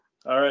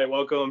All right,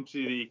 welcome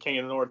to the King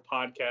of the North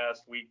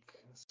podcast, Week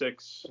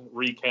 6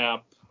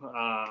 recap.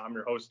 I'm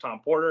your host, Tom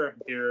Porter,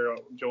 here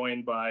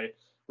joined by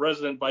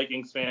resident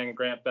Vikings fan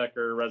Grant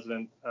Becker,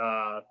 resident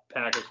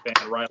Packers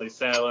fan Riley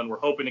Sadlin. We're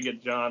hoping to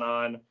get John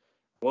on a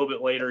little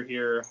bit later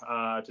here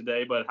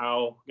today, but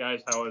how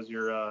was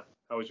your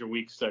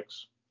Week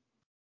 6?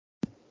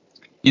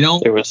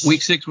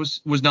 Week 6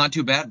 was not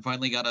too bad.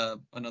 Finally got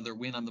another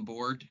win on the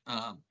board.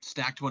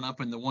 Stacked one up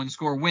in the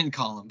one-score win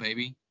column,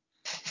 baby.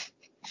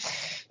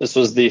 This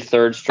was the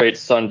third straight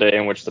Sunday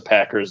in which the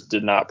Packers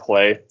did not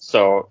play,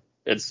 so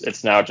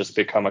it's now just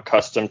become a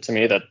custom to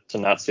me to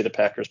not see the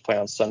Packers play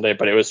on Sunday.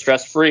 But it was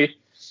stress-free,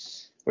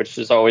 which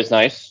is always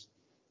nice.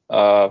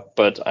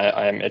 But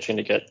I am itching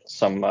to get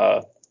some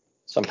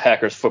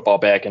Packers football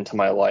back into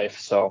my life,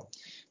 so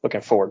looking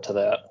forward to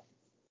that.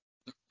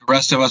 The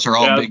rest of us are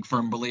all big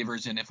firm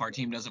believers in if our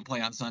team doesn't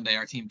play on Sunday,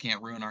 our team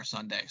can't ruin our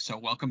Sunday. So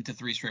welcome to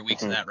 3 straight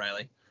weeks of that,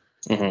 Riley.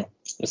 Mm-hmm.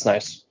 It's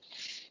nice.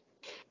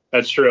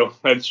 That's true.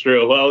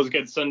 Well, it was a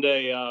good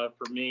Sunday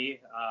for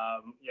me.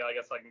 I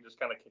guess I can just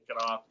kind of kick it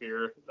off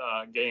here.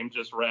 Game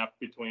just wrapped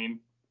between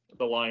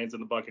the Lions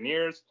and the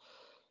Buccaneers.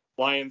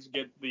 Lions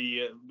get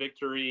the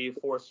victory,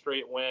 4th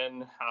straight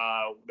win.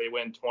 They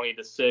win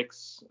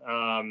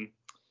 20-6.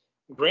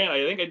 Grant,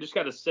 I think I just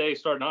got to say,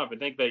 starting off, I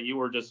think that you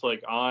were just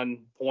like on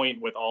point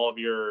with all of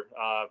your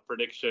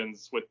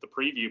predictions with the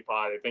preview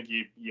pod. I think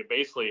you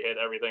basically hit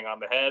everything on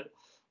the head.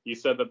 You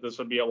said that this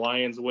would be a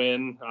Lions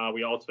win.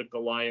 We all took the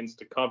Lions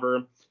to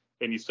cover,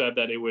 and you said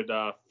that it would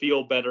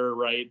feel better,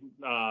 right,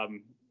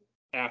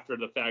 after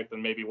the fact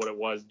than maybe what it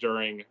was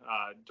during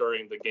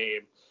the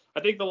game. I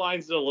think the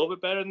Lions did a little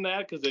bit better than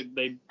that because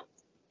they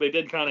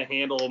did kind of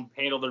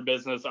handle their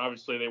business.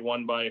 Obviously, they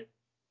won by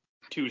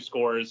 2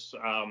 scores.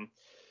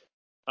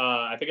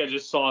 I think I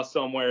just saw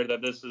somewhere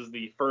that this is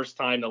the first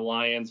time the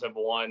Lions have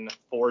won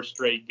 4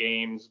 straight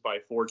games by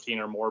 14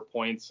 or more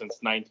points since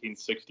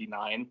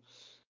 1969.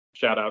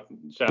 Shout out to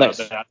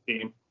that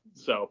team.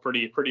 So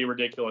pretty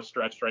ridiculous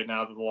stretch right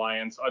now to the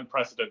Lions.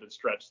 Unprecedented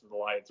stretch that the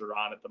Lions are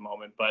on at the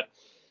moment. But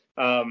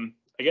I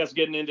guess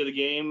getting into the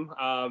game,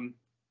 I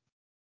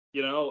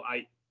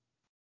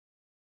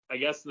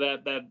guess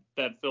that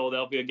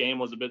Philadelphia game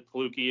was a bit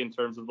fluky in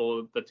terms of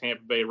the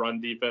Tampa Bay run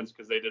defense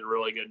because they did a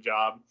really good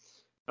job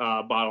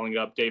bottling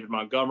up David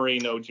Montgomery.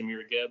 No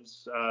Jahmyr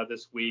Gibbs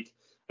this week.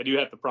 I do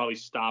have to probably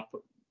stop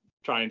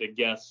trying to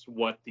guess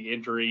what the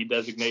injury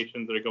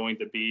designations are going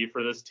to be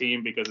for this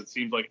team because it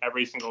seems like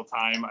every single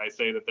time I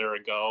say that they're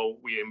a go,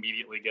 we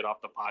immediately get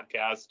off the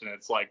podcast and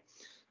it's like,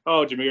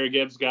 oh, Jahmyr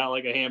Gibbs got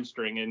like a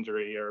hamstring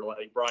injury or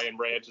like Brian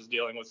Branch is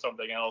dealing with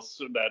something else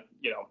that,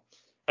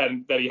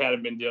 that he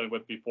hadn't been dealing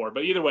with before.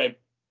 But either way,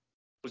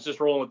 was just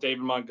rolling with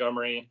David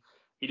Montgomery.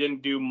 He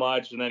didn't do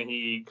much, and then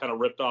he kind of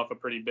ripped off a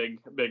pretty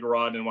big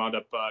run and wound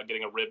up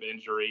getting a rib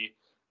injury.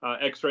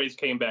 X-rays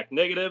came back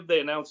negative. They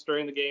announced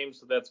during the game,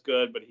 so that's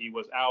good. But he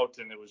was out,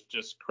 and it was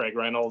just Craig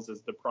Reynolds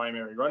as the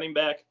primary running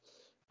back,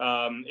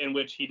 in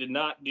which he did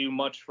not do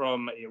much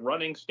from a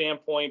running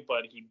standpoint,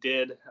 but he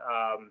did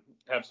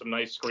have some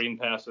nice screen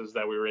passes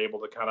that we were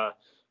able to kind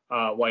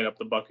of light up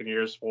the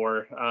Buccaneers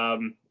for.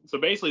 So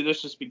basically,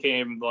 this just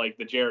became like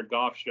the Jared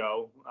Goff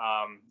show,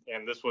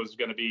 and this was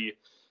going to be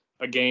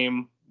a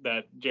game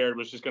that Jared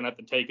was just going to have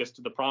to take us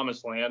to the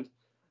promised land.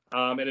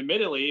 And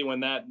admittedly,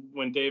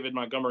 when David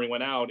Montgomery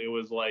went out, it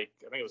was like,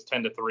 I think it was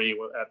 10-3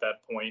 at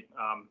that point.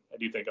 I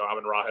do think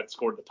Amon-Ra had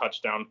scored the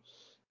touchdown.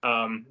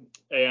 And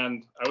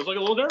I was like a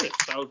little nervous.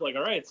 I was like,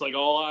 all right, it's kind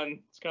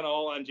of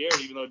all on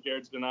Jared, even though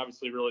Jared's been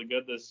obviously really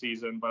good this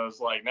season. But I was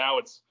like, now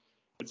it's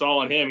all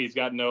on him. He's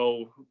got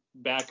no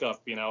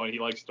backup, and he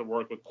likes to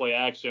work with play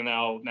action.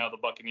 Now the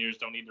Buccaneers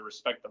don't need to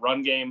respect the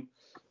run game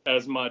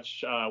as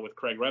much with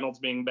Craig Reynolds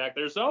being back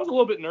there. So I was a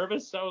little bit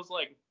nervous. I was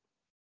like,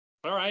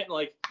 all right,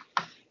 like,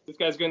 this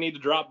guy's going to need to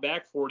drop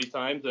back 40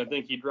 times. And I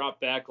think he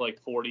dropped back like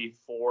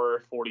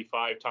 44,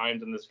 45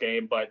 times in this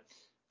game. But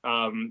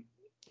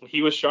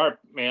he was sharp,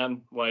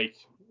 man. Like,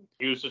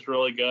 he was just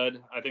really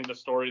good. I think the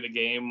story of the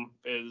game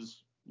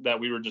is that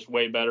we were just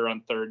way better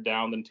on 3rd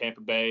down than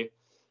Tampa Bay.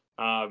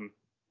 I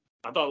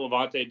thought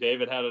Levante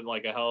David had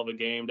a hell of a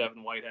game.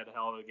 Devin White had a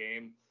hell of a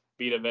game.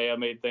 Vita Vea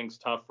made things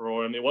tough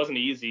for him. It wasn't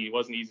easy. It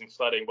wasn't easy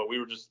sledding, but we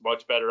were just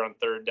much better on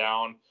 3rd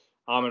down.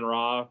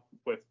 Amon-Ra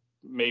with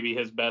maybe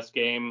his best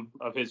game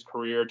of his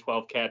career,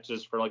 12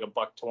 catches for like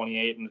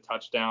 $128 and a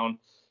touchdown.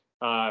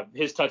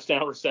 His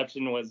touchdown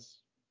reception was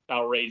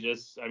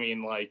outrageous. I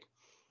mean, like,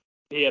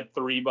 he had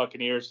 3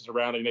 Buccaneers just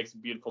around him. He makes a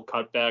beautiful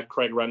cutback.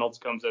 Craig Reynolds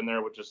comes in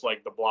there with just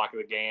like the block of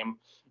the game.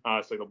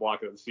 It's like the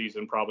block of the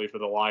season probably for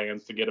the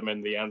Lions to get him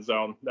in the end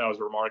zone. That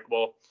was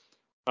remarkable.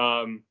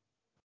 And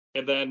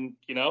then,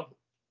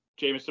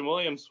 Jameson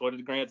Williams, what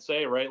did Grant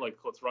say, right? Like,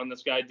 let's run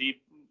this guy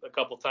deep a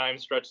couple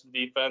times, stretch the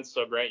defense.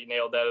 So, Grant, you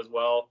nailed that as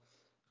well.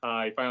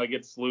 He finally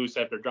gets loose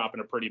after dropping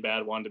a pretty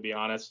bad one, to be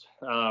honest,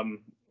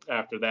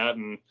 after that.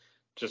 And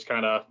just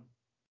kind of,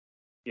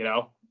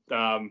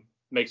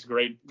 makes a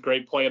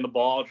great play in the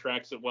ball,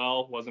 tracks it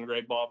well. Wasn't a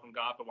great ball from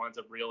Goff, but winds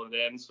up reeling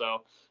it in.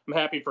 So I'm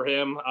happy for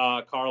him.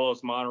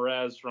 Carlos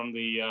Monterez from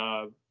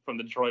the from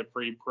the Detroit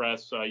Free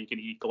Press. You can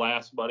eat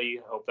glass, buddy.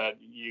 Hope that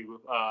you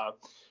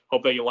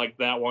like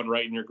that one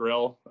right in your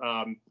grill.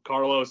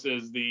 Carlos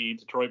is the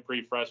Detroit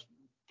Free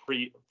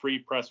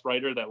Press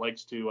writer that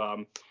likes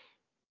to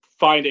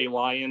find a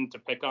lion to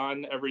pick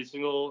on every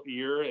single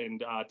year,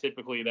 and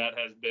typically that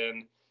has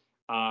been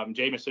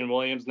Jameson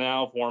Williams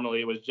now.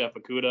 Formerly it was Jeff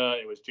Okudah.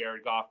 It was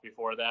Jared Goff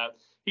before that.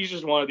 He's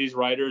just one of these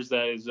writers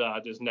that is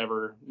just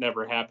never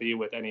happy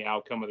with any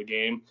outcome of the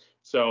game.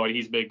 So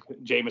he's a big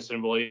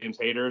Jameson Williams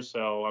hater.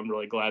 So I'm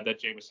really glad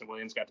that Jameson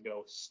Williams got to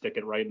go stick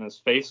it right in his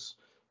face.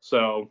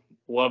 So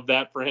love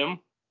that for him.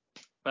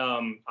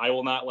 I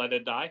will not let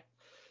it die.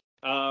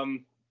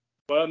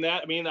 But on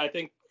that, I mean, I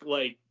think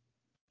like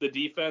the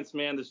defense,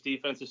 man, this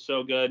defense is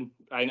so good.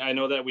 I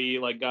know that we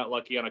like got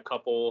lucky on a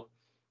couple,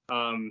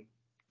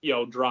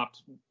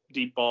 dropped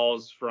deep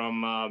balls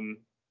from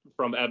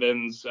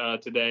Evans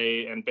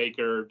today, and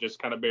Baker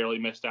just kind of barely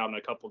missed out on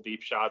a couple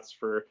deep shots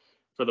for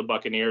the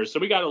Buccaneers. So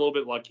we got a little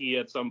bit lucky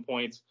at some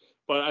points,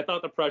 but I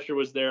thought the pressure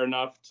was there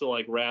enough to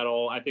like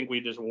rattle. I think we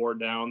just wore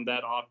down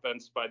that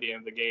offense by the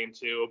end of the game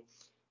too.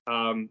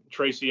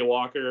 Tracy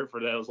Walker for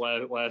those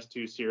last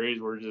two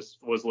series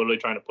was literally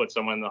trying to put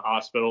someone in the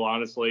hospital,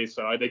 honestly.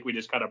 So I think we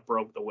just kind of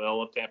broke the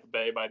will of Tampa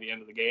Bay by the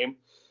end of the game.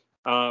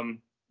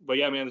 But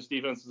yeah, man, this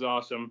defense is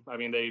awesome. I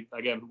mean,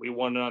 we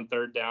won it on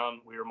third down.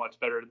 We were much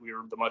better. We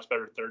were the much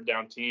better third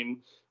down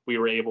team. We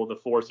were able to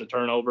force a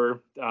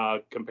turnover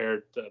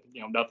compared to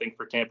nothing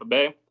for Tampa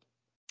Bay.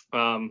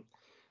 And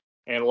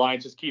the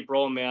Lions just keep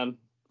rolling, man.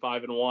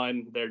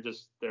 5-1. They're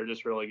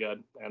just really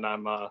good, and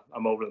I'm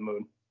over the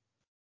moon.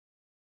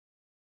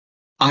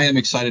 I am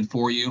excited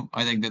for you.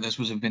 I think that this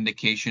was a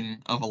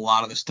vindication of a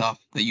lot of the stuff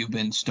that you've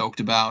been stoked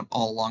about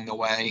all along the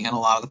way, and a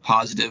lot of the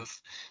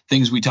positive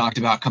things we talked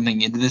about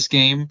coming into this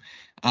game.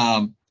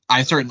 I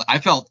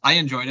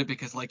enjoyed it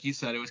because, like you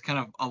said, it was kind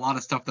of a lot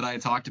of stuff that I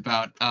had talked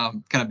about,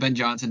 kind of Ben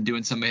Johnson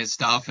doing some of his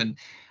stuff. And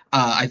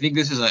I think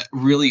this is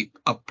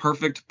a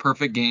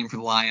perfect game for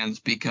the Lions,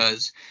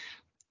 because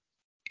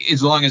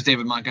as long as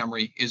David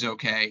Montgomery is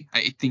okay,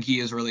 I think he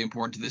is really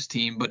important to this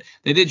team. But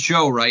they did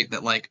show, right,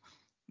 that like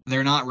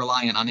they're not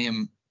reliant on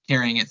him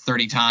carrying it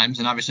 30 times.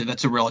 And obviously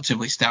that's a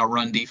relatively stout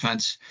run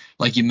defense,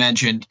 like you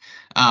mentioned.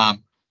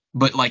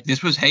 But like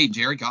this was, hey,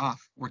 Jared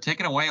Goff, we're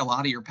taking away a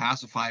lot of your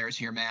pacifiers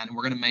here, man. And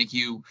we're going to make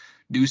you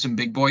do some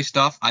big boy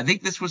stuff. I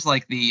think this was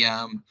like the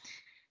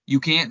you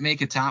can't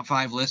make a top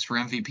 5 list for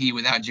MVP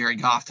without Jared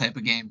Goff type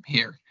of game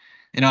here.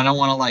 I don't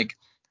want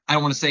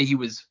to say he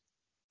was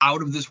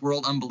out of this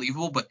world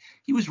unbelievable, but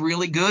he was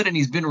really good, and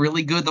he's been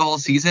really good the whole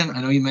season.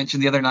 I know you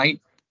mentioned the other night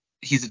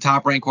he's a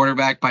top-ranked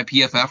quarterback by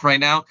PFF right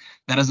now.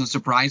 That doesn't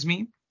surprise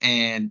me.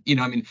 And,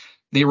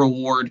 they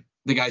reward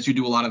the guys who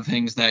do a lot of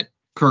things that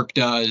Kirk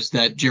does,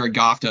 that Jared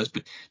Goff does.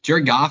 But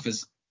Jared Goff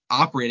is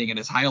operating at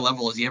as high a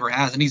level as he ever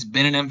has, and he's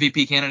been an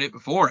MVP candidate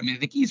before. I mean, I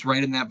think he's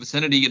right in that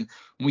vicinity. And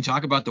when we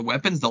talk about the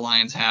weapons the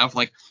Lions have,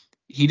 like,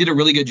 he did a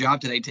really good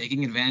job today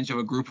taking advantage of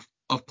a group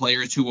of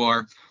players who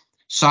are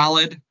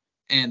solid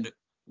and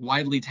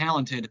widely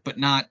talented, but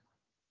not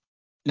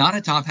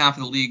a top half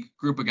of the league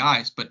group of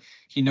guys. But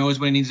he knows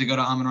when he needs to go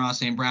to Amon-Ra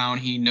St. Brown.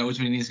 He knows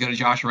when he needs to go to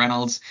Josh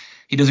Reynolds.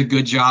 He does a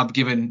good job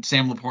giving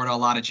Sam Laporta a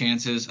lot of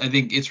chances. I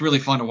think it's really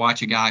fun to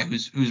watch a guy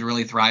who's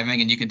really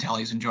thriving, and you can tell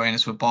he's enjoying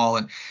his football.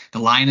 And the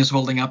line is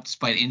holding up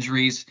despite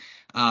injuries.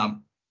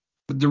 But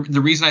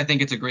the reason I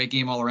think it's a great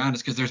game all around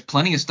is because there's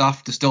plenty of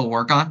stuff to still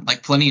work on,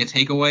 like plenty of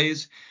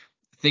takeaways,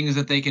 things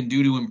that they can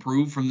do to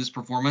improve from this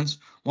performance,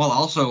 while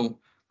also,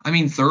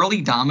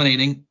 thoroughly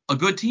dominating a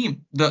good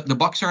team. The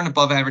Bucs are an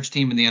above average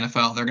team in the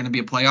NFL. They're going to be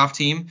a playoff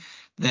team.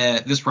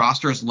 This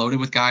roster is loaded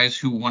with guys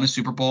who won a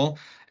Super Bowl,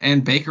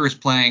 and Baker is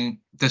playing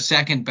the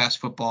second best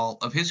football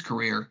of his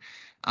career.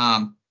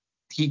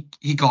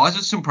 He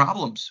causes some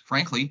problems,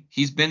 frankly.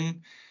 He's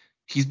been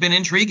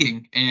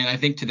intriguing, and I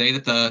think today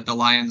that the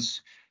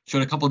Lions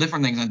showed a couple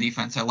different things on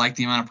defense. I like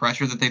the amount of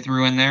pressure that they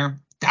threw in there.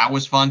 That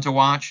was fun to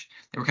watch.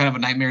 They were kind of a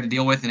nightmare to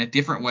deal with in a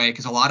different way,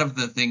 because a lot of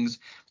the things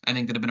I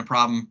think that have been a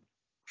problem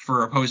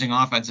for opposing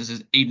offenses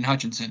is Aiden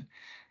Hutchinson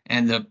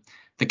and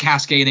the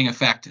cascading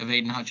effect of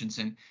Aiden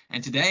Hutchinson.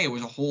 And today it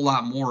was a whole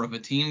lot more of a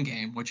team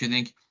game, which I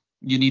think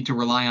you need to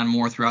rely on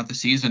more throughout the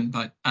season.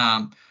 But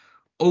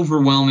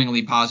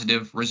overwhelmingly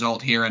positive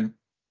result here. And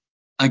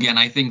again,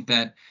 I think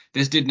that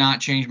this did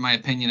not change my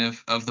opinion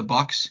of the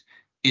Bucs.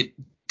 It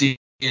did,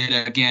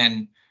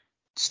 again,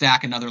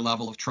 stack another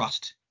level of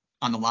trust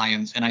on the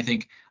Lions. And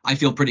I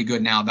feel pretty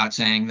good now about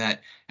saying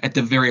that at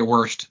the very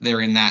worst, they're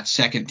in that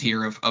second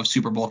tier of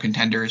Super Bowl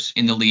contenders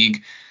in the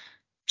league,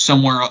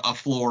 somewhere a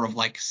floor of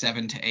like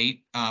 7 to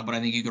 8. But I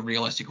think you could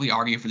realistically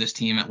argue for this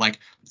team at like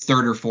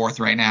third or fourth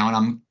right now.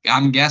 And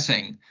I'm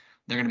guessing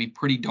they're going to be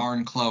pretty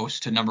darn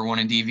close to number 1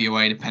 in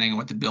DVOA, depending on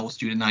what the Bills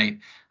do tonight.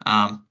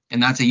 And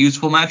that's a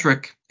useful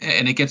metric,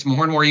 and it gets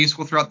more and more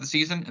useful throughout the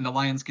season, and the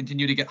Lions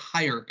continue to get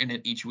higher in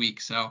it each week.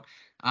 So,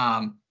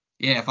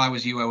 yeah, if I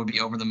was you, I would be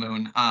over the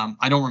moon.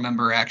 I don't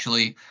remember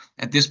actually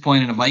at this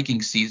point in a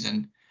Vikings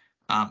season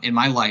in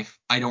my life,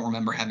 I don't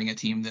remember having a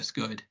team this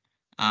good.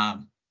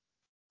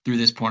 through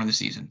this point of the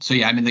season. So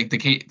yeah, I mean the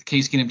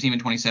Case Keenum team in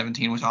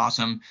 2017 was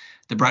awesome.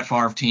 The Brett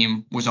Favre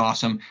team was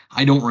awesome.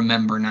 I don't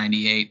remember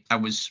 98. I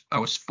was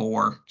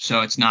 4,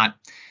 so it's not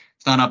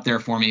up there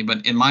for me.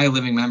 But in my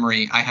living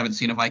memory, I haven't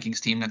seen a Vikings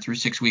team that through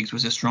 6 weeks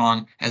was as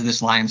strong as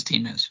this Lions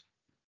team is.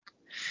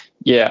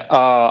 Yeah,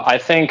 I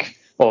think.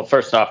 Well,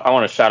 first off, I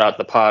want to shout out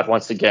the pod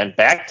once again.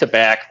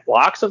 Back-to-back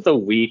locks of the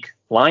week.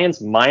 Lions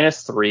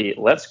 -3.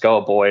 Let's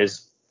go,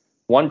 boys.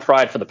 One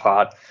pride for the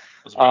pod.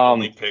 Those are my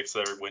only picks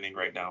that are winning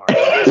right now.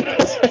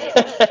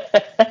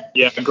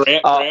 Yeah,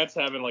 Grant's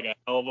having like a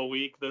hell of a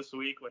week this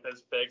week with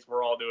his picks.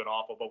 We're all doing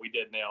awful, but we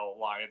did nail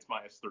Lions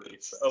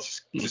 -3. So.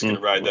 Just going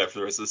to ride that for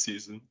the rest of the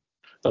season.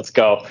 Let's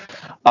go.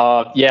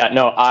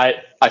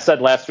 I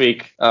said last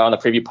week on the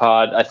preview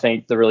pod, I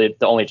think the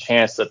only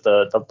chance that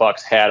the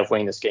Bucs had of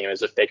winning this game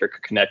is if Baker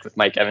could connect with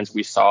Mike Evans.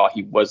 We saw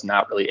he was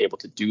not really able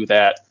to do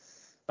that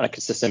on a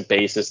consistent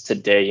basis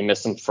today. He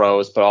missed some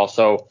throws, but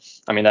also,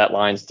 I mean, that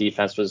Lions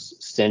defense was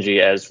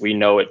stingy as we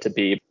know it to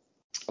be. I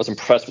was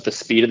impressed with the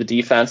speed of the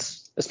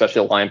defense,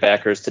 especially the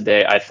linebackers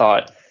today. I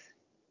thought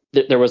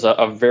there was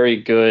a very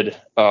good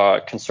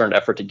concerted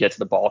effort to get to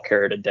the ball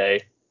carrier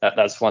today.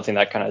 That's one thing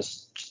that kind of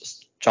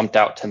jumped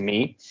out to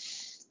me.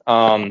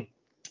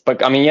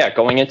 But I mean, yeah,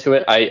 going into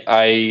it,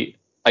 I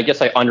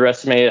guess I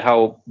underestimated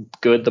how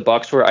good the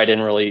Bucs were. I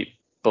didn't really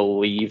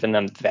believe in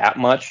them that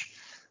much.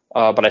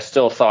 But I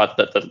still thought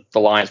that the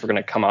Lions were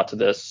going to come out to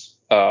this,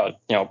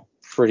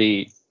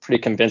 pretty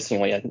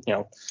convincingly,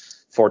 and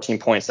 14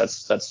 points.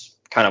 That's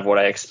kind of what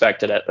I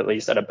expected at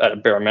least at a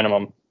bare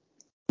minimum.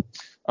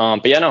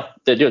 But yeah, no,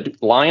 the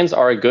Lions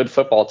are a good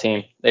football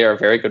team. They are a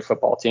very good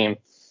football team.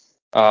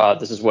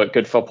 This is what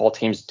good football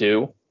teams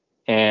do,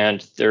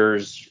 and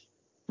there's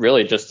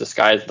really just the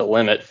sky's the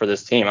limit for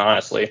this team,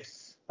 honestly.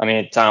 I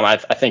mean, Tom, I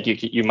think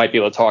you might be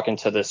able to talk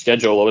into the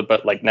schedule a little bit,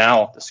 but like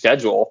now the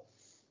schedule.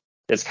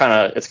 It's kind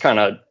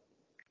of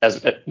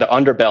as the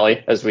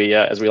underbelly, as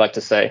we like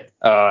to say.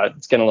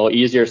 It's getting a little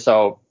easier,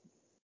 so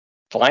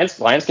the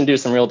Lions can do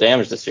some real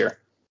damage this year.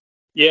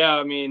 Yeah,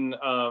 I mean,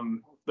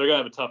 they're gonna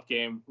have a tough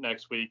game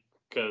next week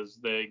because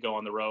they go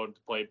on the road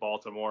to play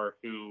Baltimore,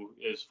 who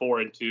is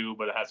 4-2,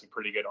 but it has a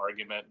pretty good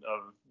argument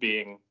of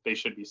being they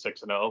should be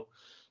 6-0,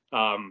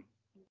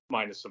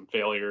 minus some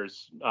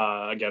failures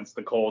against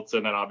the Colts,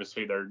 and then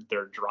obviously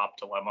their drop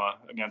dilemma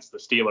against the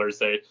Steelers.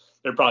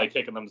 They're probably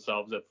kicking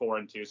themselves at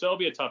 4-2, so it'll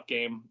be a tough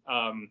game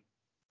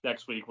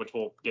next week, which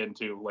we'll get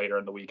into later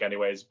in the week,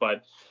 anyways.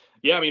 But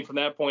yeah, I mean, from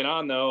that point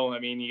on, though, I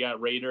mean, you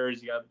got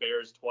Raiders, you got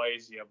Bears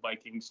twice, you have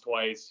Vikings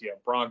twice, you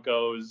have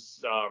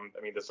Broncos. I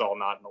mean, this is all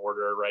not in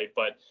order, right?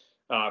 But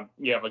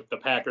you have like the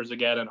Packers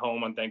again at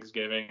home on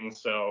Thanksgiving,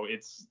 so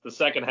it's the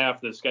second half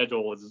of the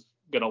schedule is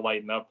going to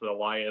lighten up for the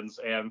Lions.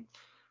 And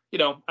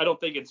I don't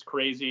think it's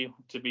crazy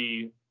to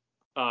be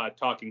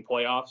talking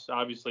playoffs,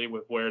 obviously,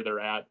 with where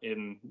they're at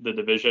in the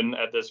division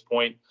at this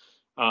point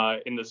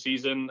in the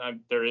season.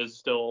 There is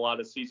still a lot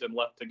of season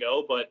left to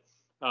go, but,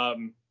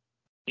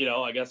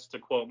 I guess to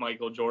quote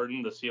Michael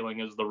Jordan, the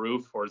ceiling is the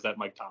roof, or is that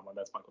Mike Tomlin?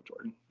 That's Michael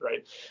Jordan,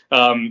 right?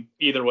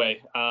 Either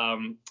way,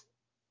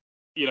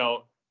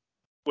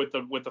 with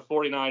the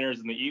 49ers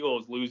and the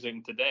Eagles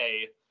losing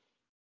today,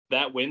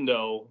 that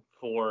window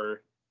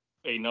for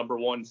a number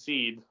one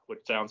seed,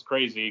 which sounds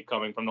crazy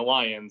coming from the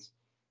Lions,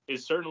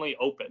 is certainly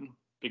open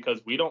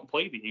because we don't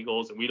play the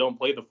Eagles and we don't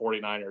play the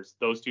 49ers.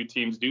 Those two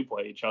teams do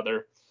play each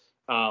other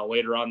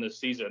later on this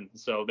season.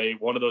 So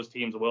one of those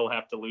teams will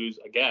have to lose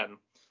again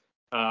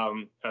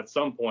at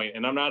some point.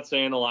 And I'm not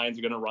saying the Lions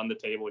are going to run the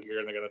table here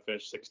and they're going to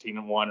finish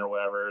 16-1 or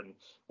whatever, and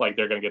like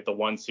they're going to get the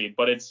 1 seed,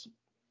 but it's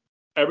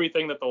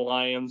everything that the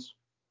Lions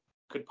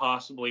could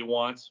possibly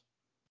want.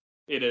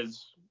 It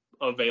is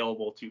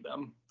available to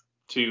them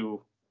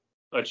to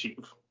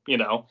achieve.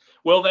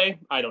 Will they?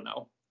 I don't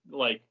know.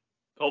 Like,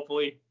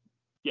 hopefully,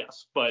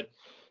 yes, but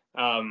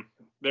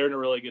they're in a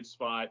really good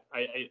spot.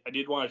 I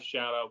did want to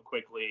shout out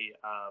quickly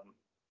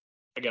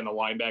again the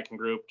linebacking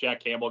group.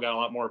 Jack Campbell got a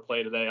lot more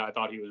play today. I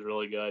thought he was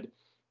really good.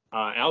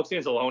 Alex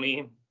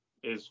Anzalone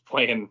is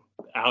playing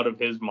out of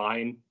his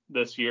mind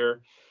this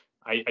year.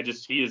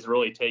 He has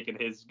really taken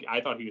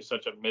I thought he was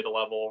such a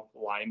mid-level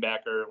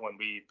linebacker when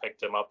we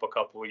picked him up a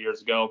couple of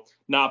years ago.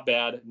 Not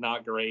bad,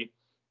 not great.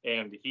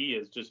 And he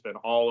has just been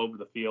all over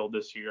the field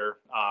this year.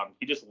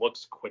 He just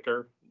looks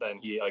quicker than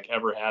he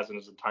ever has in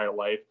his entire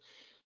life.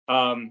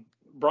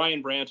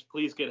 Brian Branch,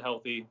 please get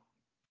healthy.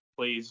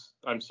 Please.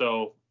 I'm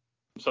so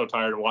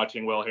tired of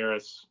watching Will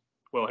Harris.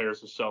 Will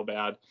Harris is so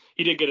bad.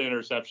 He did get an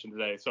interception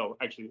today. So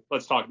actually,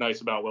 let's talk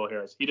nice about Will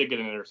Harris. He did get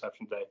an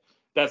interception today.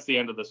 That's the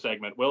end of the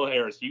segment. Will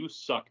Harris, you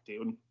suck,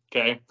 dude.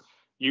 Okay.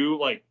 You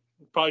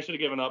probably should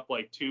have given up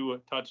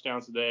 2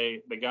 touchdowns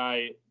today. The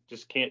guy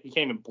just can't. He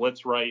came in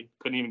blitz right.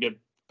 Couldn't even get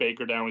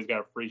Baker down. He's got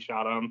a free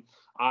shot on him.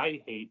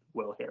 I hate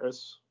Will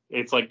Harris.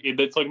 It's like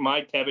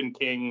my Kevin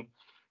King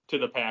to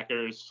the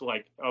Packers.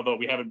 Although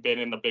we haven't been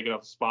in a big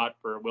enough spot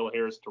for Will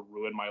Harris to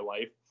ruin my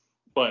life,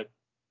 but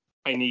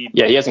I need.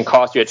 Yeah, he hasn't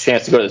cost you a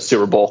chance to go to the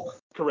Super Bowl.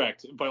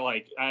 Correct, but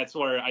that's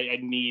where I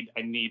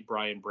need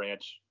Brian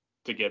Branch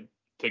to get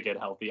to get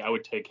healthy. I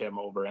would take him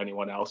over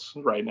anyone else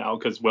right now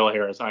because Will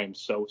Harris, I am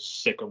so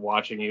sick of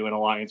watching you in a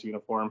Lions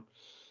uniform.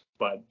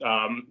 But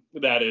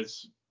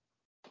that's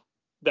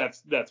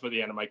for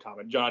the end of my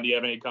comment. John, do you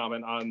have any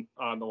comment on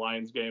the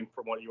Lions game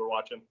from what you were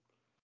watching?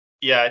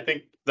 Yeah, I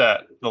think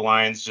that the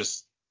Lions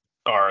just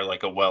are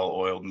like a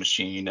well-oiled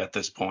machine at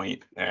this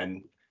point.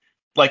 And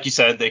like you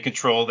said, they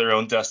control their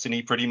own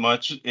destiny pretty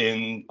much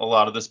in a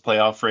lot of this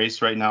playoff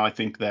race right now. I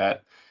think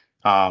that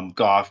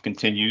Goff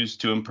continues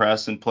to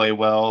impress and play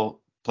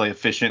well, play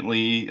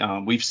efficiently.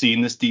 We've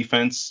seen this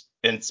defense,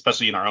 and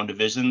especially in our own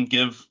division,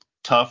 give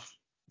tough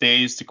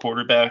days to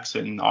quarterbacks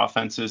and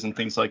offenses and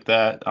things like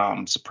that,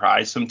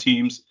 surprise some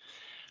teams.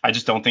 I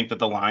just don't think that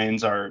the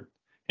Lions are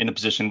in a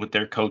position with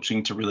their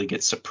coaching to really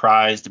get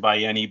surprised by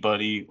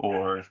anybody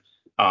or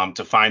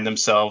to find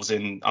themselves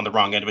on the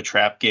wrong end of a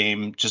trap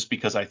game, just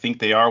because I think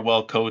they are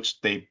well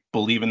coached. They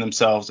believe in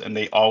themselves, and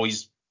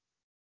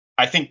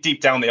I think deep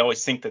down they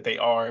always think that they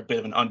are a bit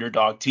of an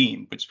underdog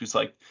team, which is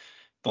like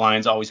the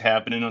Lions always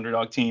have been an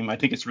underdog team. I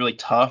think it's really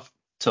tough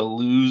to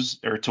lose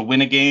or to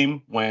win a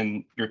game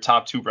when your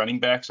top two running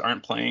backs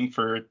aren't playing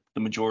for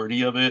the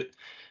majority of it.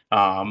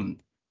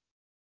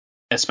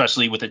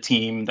 Especially with a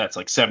team that's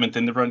like seventh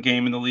in the run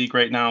game in the league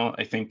right now.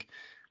 I think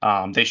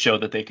they show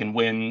that they can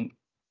win,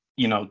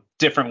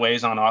 different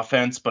ways on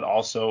offense, but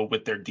also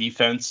with their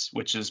defense,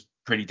 which is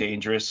pretty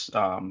dangerous.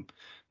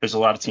 There's a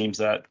lot of teams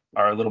that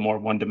are a little more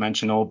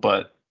one-dimensional,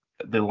 but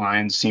the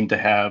Lions seem to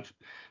have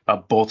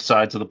both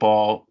sides of the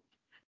ball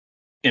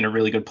in a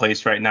really good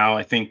place right now.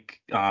 I think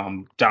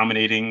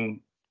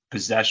dominating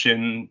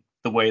possession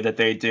the way that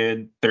they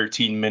did,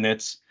 13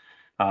 minutes,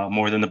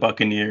 more than the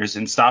Buccaneers,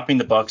 and stopping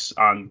the Bucs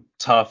on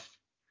tough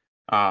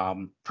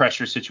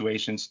pressure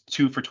situations.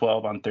 2 for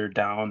 12 on third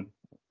down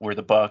were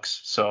the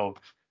Bucs. So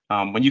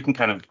when you can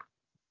kind of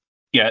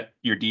get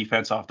your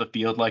defense off the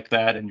field like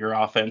that, and your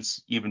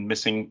offense, even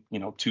missing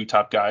two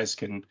top guys,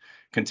 can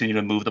continue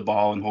to move the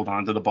ball and hold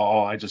on to the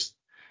ball. I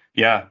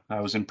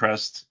was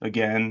impressed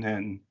again,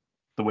 and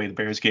the way the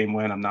Bears game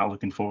went, I'm not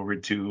looking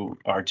forward to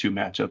our two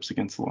matchups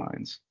against the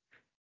Lions.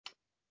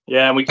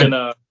 Yeah, and we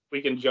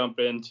can jump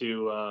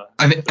into.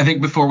 I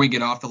think before we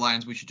get off the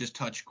Lions, we should just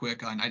touch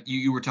quick on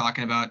you were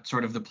talking about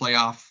sort of the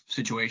playoff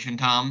situation,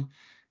 Tom,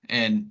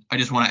 and I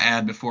just want to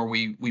add before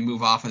we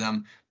move off of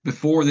them.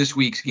 Before this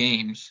week's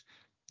games,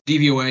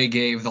 DVOA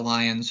gave the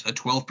Lions a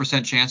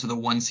 12% chance of the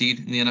 1 seed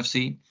in the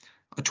NFC,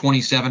 a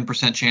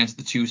 27% chance of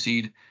the 2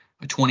 seed,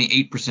 a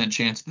 28%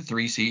 chance of the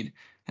 3 seed,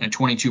 and a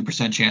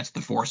 22% chance of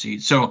the 4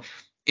 seed. So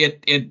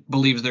it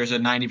believes there's a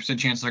 90%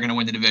 chance they're going to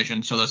win the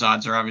division. So those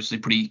odds are obviously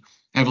pretty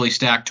heavily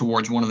stacked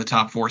towards one of the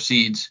top 4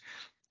 seeds.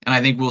 And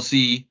I think we'll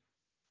see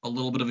a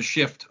little bit of a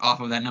shift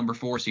off of that number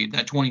 4 seed.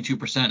 That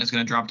 22% is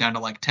going to drop down to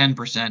like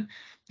 10%.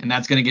 And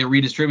that's going to get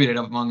redistributed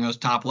among those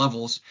top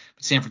levels.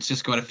 But San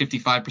Francisco had a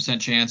 55%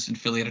 chance, and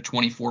Philly had a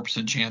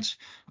 24% chance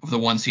of the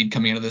 1 seed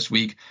coming into this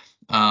week.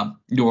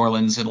 New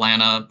Orleans,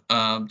 Atlanta,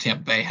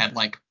 Tampa Bay had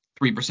like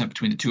 3%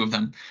 between the two of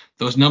them.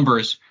 Those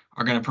numbers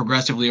are going to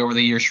progressively over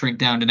the years shrink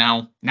down to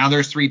now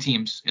there's 3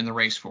 teams in the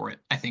race for it.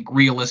 I think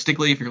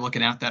realistically, if you're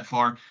looking out that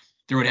far,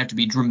 there would have to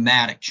be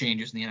dramatic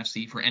changes in the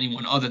NFC for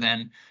anyone other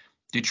than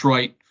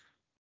Detroit,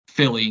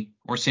 Philly,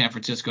 or San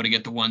Francisco to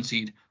get the 1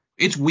 seed.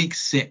 It's week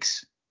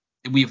 6.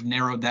 We have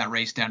narrowed that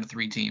race down to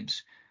 3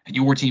 teams, and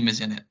your team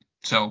is in it.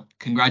 So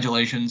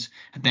congratulations,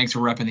 and thanks for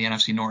repping the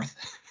NFC North.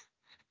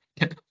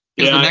 Because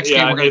the next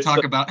game we're going to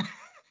talk about.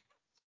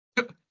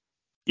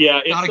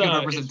 It's not a good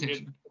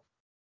representation.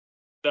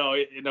 No,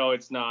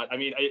 it's not. I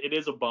mean, it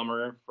is a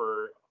bummer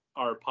for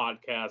our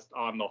podcast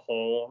on the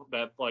whole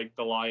that like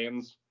the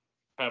Lions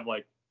have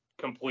like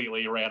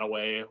completely ran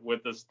away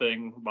with this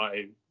thing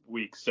by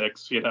week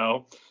 6.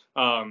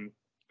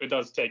 It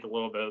does take a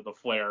little bit of the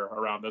flair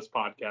around this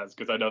podcast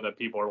because I know that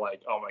people are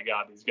like, oh my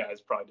God, these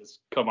guys probably just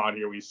come on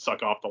here, we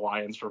suck off the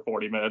Lions for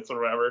 40 minutes or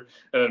whatever,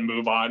 and then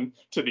move on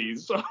to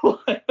these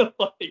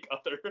like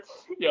other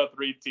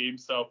 3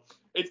 teams. So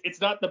it's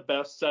not the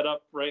best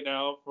setup right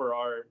now for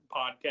our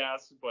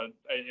podcast, but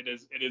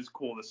it is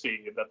cool to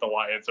see that the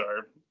Lions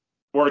are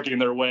working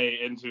their way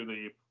into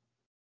the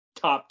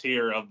top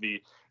tier of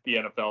the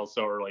NFL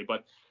so early.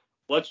 But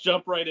let's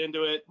jump right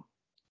into it.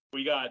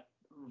 We got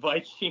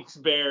Vikings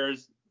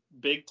Bears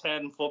Big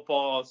Ten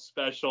football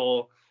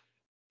special.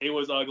 It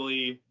was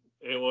ugly.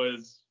 It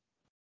was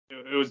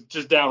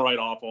just downright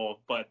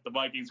awful. But the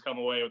Vikings come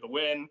away with a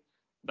win,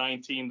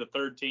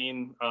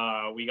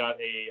 19-13. We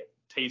got a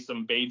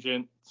Taysom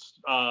Bagent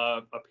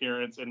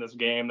appearance in this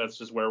game. That's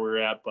just where we're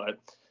at. But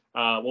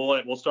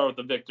we'll start with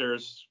the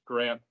victors.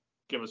 Grant,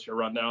 give us your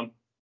rundown.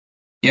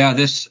 Yeah,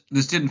 this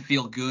didn't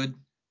feel good.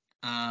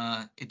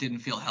 It didn't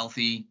feel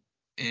healthy.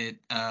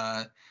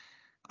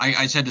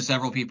 I said to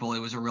several people it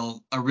was a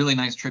really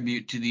nice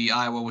tribute to the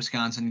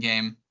Iowa-Wisconsin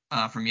game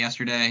from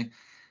yesterday,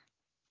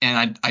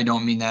 and I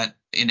don't mean that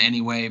in any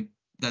way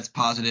that's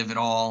positive at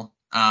all.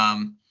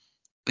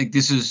 Like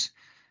this is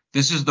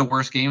the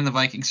worst game the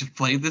Vikings have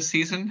played this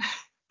season.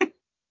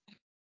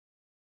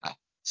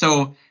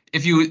 So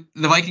the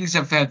Vikings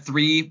have had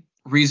 3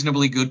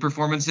 reasonably good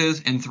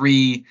performances and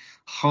 3,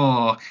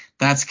 oh,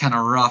 that's kind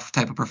of rough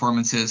type of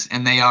performances.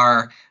 And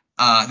they're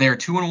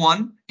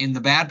 2-1 in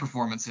the bad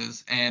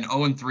performances and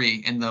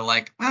 0-3 in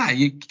the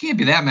you can't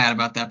be that mad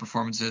about that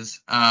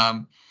performances.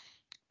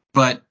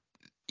 But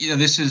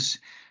this is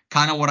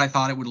kind of what I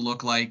thought it would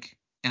look like.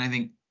 And I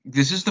think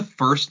this is the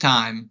first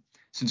time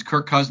since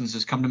Kirk Cousins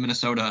has come to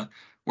Minnesota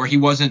where he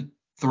wasn't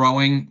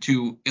throwing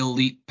to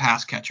elite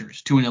pass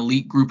catchers, to an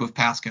elite group of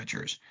pass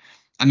catchers.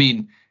 I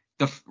mean,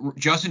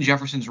 Justin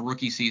Jefferson's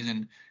rookie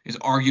season is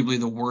arguably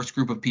the worst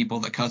group of people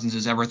that Cousins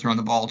has ever thrown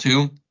the ball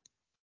to.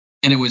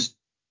 And it was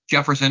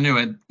Jefferson, who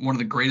had one of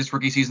the greatest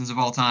rookie seasons of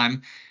all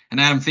time, and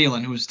Adam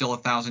Thielen, who was still a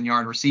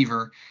 1,000-yard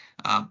receiver.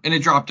 And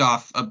it dropped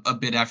off a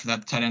bit after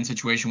that. The tight end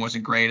situation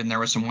wasn't great, and there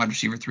was some wide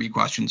receiver 3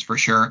 questions for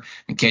sure.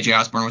 And KJ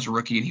Osborne was a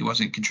rookie, and he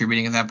wasn't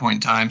contributing at that point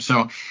in time.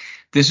 So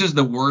this is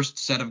the worst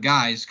set of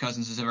guys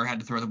Cousins has ever had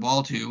to throw the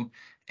ball to,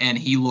 and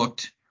he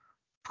looked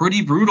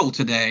pretty brutal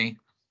today,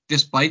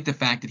 despite the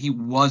fact that he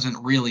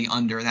wasn't really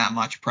under that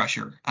much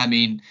pressure. I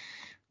mean,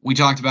 we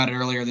talked about it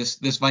earlier.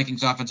 This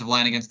Vikings offensive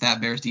line against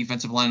that Bears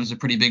defensive line was a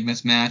pretty big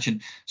mismatch,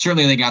 and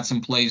certainly they got some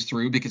plays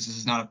through because this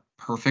is not a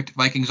perfect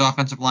Vikings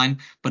offensive line,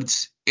 but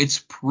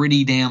it's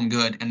pretty damn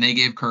good. And they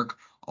gave Kirk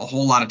a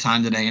whole lot of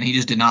time today, and he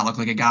just did not look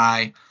like a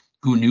guy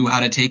who knew how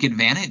to take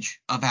advantage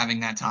of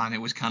having that time.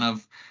 It was kind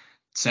of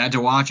sad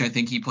to watch. I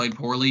think he played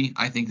poorly.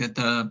 I think that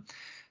the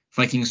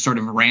Vikings sort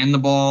of ran the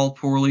ball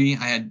poorly.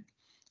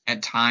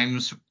 At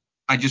times,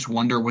 I just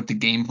wonder what the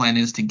game plan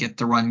is to get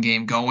the run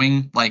game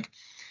going.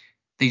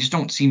 They just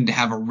don't seem to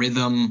have a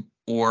rhythm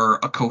or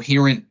a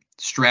coherent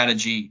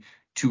strategy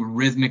to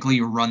rhythmically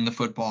run the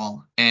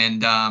football.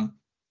 And, I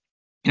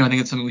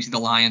think it's something we see the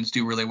Lions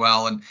do really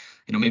well. And,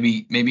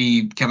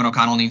 maybe Kevin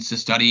O'Connell needs to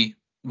study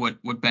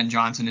what Ben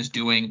Johnson is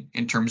doing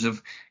in terms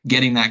of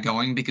getting that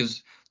going,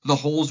 because the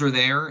holes are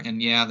there.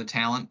 And yeah, the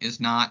talent is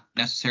not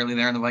necessarily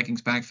there in the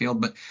Vikings backfield,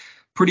 but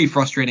pretty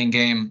frustrating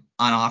game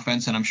on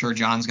offense, and I'm sure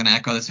John's going to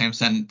echo the same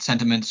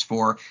sentiments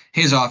for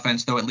his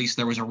offense, though at least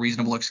there was a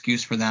reasonable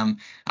excuse for them.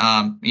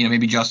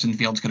 Maybe Justin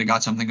Fields could have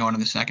got something going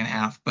in the second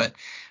half, but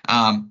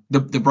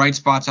the bright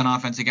spots on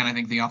offense, again, I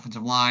think the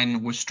offensive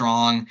line was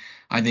strong.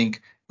 I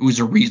think it was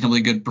a reasonably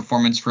good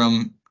performance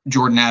from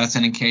Jordan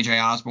Addison and KJ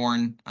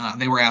Osborne.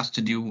 They were asked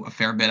to do a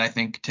fair bit, I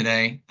think,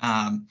 today.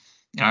 I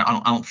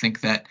don't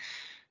think that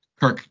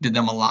Kirk did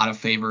them a lot of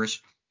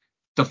favors.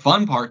 The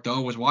fun part, though,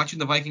 was watching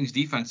the Vikings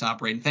defense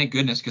operate, and thank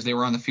goodness, because they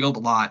were on the field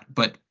a lot.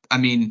 But, I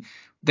mean,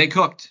 they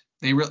cooked.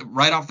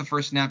 Right off the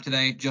first snap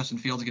today, Justin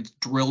Fields gets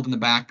drilled in the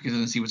back because he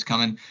doesn't see what's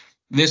coming.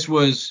 This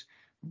was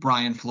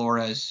Brian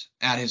Flores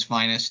at his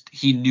finest.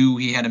 He knew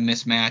he had a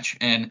mismatch,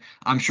 and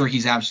I'm sure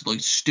he's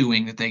absolutely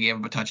stewing that they gave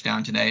him a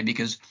touchdown today,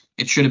 because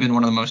it should have been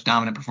one of the most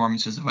dominant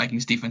performances the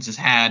Vikings defense has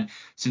had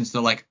since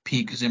the,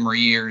 peak Zimmer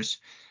years.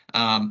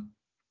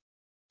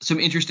 Some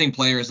interesting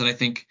players that I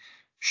think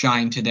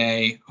shine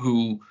today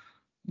who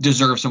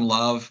deserve some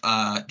love.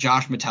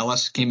 Josh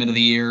Metellus came into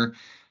the year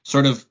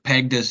sort of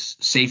pegged as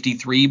safety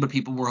 3, but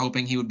people were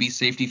hoping he would be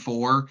safety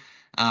 4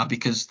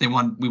 because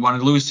we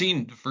wanted Lewis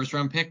Cine, the first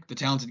round pick, the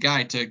talented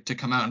guy, to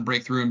come out and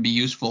break through and be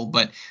useful.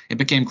 But it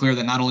became clear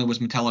that not only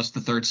was Metellus the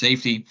third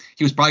safety,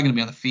 he was probably going to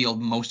be on the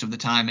field most of the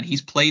time. And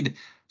he's played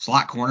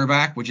slot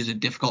cornerback, which is a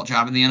difficult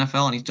job in the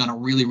NFL, and he's done a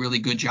really, really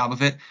good job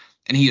of it.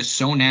 And he is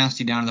so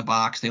nasty down in the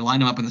box. They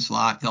line him up in the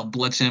slot. They'll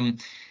blitz him.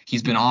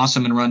 He's been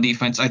awesome in run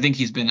defense. I think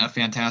he's been a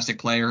fantastic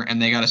player, and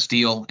they got a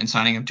steal in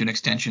signing him to an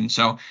extension.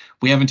 So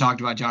we haven't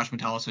talked about Josh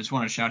Metellus. I just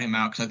wanted to shout him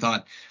out because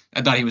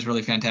I thought he was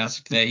really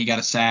fantastic today. He got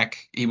a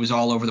sack. He was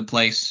all over the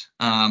place.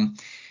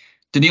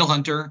 Danielle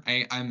Hunter,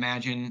 I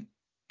imagine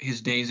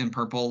his days in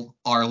purple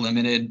are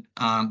limited.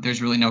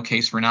 There's really no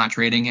case for not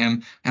trading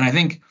him. And I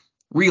think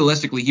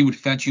realistically, he would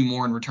fetch you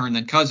more in return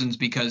than Cousins,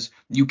 because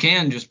you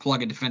can just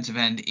plug a defensive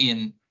end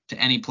in to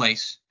any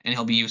place and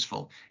he'll be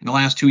useful. In the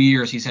last 2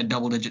 years, he's had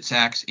double-digit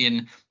sacks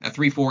in a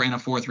 3-4 and a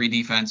 4-3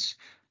 defense.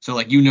 So,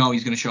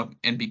 he's going to show up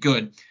and be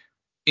good.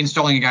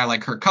 Installing a guy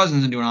like Kirk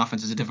Cousins into an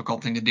offense is a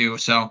difficult thing to do.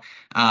 So,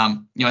 I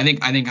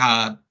think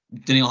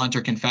Danielle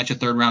Hunter can fetch a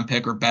third-round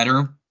pick or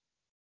better.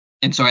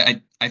 And so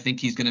I think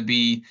he's going to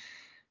be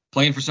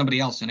playing for somebody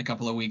else in a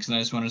couple of weeks. And I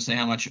just wanted to say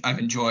how much I've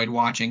enjoyed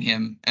watching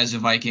him as a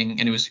Viking.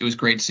 And it was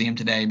great to see him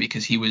today,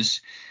 because he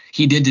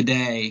did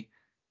today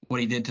what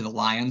he did to the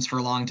Lions for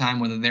a long time,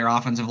 when their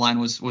offensive line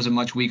was a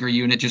much weaker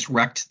unit, just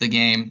wrecked the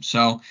game.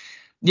 So,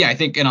 yeah, I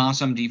think an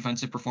awesome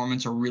defensive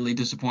performance, a really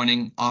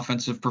disappointing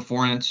offensive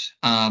performance.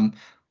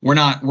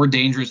 We're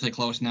dangerously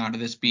close now to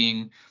this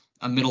being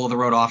a middle of the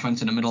road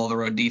offense and a middle of the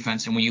road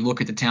defense. And when you look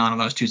at the talent on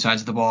those two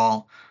sides of the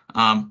ball,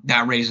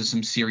 that raises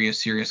some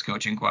serious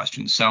coaching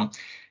questions. So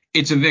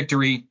it's a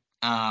victory.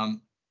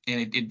 And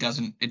it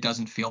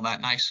doesn't feel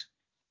that nice.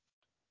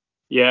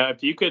 Yeah,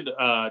 if you could,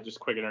 just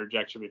quick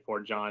interjection before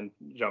John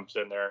jumps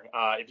in there.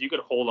 If you could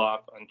hold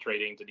off on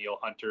trading Danielle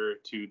Hunter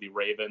to the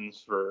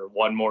Ravens for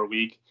one more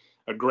week,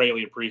 I'd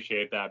greatly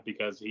appreciate that,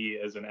 because he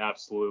is an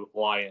absolute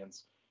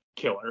Lions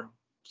killer.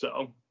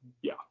 So,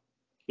 yeah,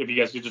 if you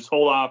guys could just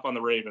hold off on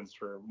the Ravens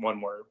for one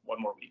more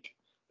week,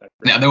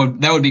 Yeah,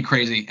 that would be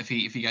crazy if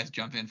he guys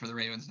jump in for the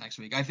Ravens next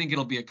week. I think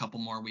it'll be a couple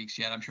more weeks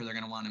yet. I'm sure they're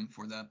going to want him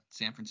for the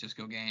San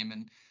Francisco game,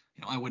 and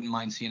I wouldn't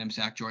mind seeing him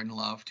sack Jordan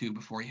Love too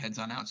before he heads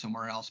on out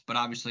somewhere else. But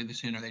obviously, the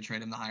sooner they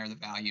trade him, the higher the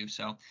value.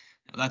 So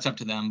that's up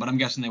to them. But I'm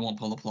guessing they won't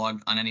pull the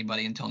plug on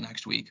anybody until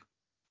next week.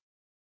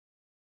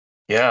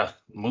 Yeah,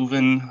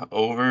 moving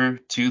over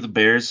to the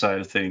Bears side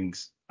of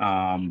things.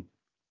 Kind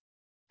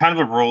of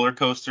a roller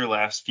coaster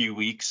last few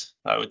weeks,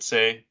 I would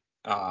say.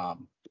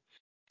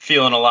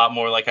 Feeling a lot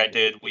more like I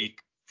did week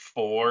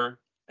 4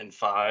 and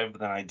 5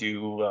 than I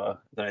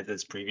did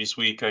this previous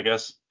week, I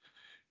guess.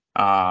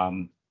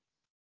 I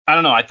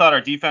don't know. I thought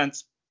our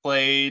defense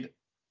played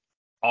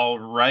all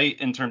right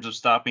in terms of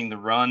stopping the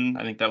run.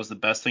 I think that was the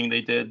best thing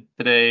they did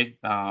today.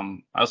 I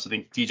also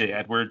think TJ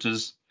Edwards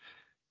is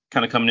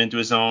kind of coming into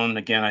his own.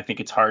 Again, I think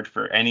it's hard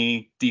for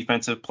any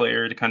defensive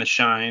player to kind of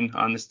shine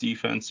on this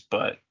defense,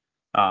 but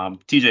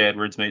TJ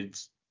Edwards made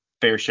his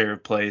fair share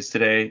of plays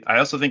today. I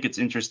also think it's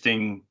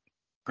interesting.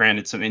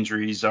 Granted, some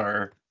injuries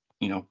are,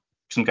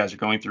 some guys are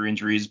going through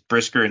injuries.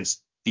 Brisker and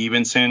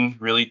Stevenson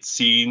really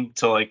seem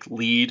to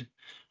lead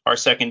our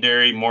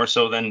secondary more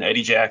so than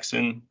Eddie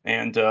Jackson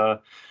and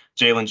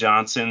Jalen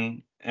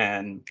Johnson.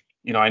 And,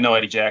 I know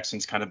Eddie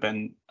Jackson's kind of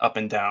been up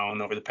and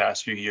down over the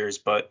past few years,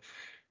 but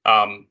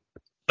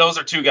those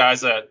are two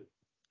guys that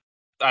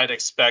I'd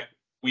expect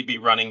we'd be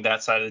running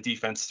that side of the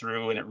defense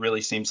through. And it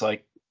really seems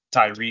like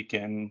Tyreek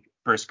and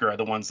Brisker are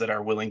the ones that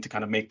are willing to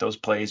kind of make those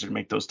plays or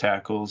make those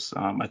tackles.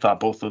 I thought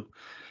both of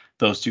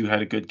those two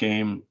had a good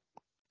game.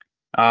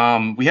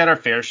 We had our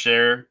fair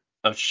share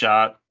of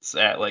shots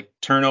at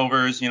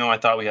turnovers. I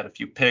thought we had a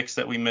few picks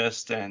that we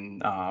missed,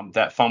 and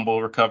that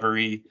fumble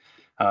recovery.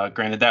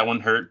 Granted, that one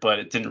hurt, but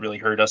it didn't really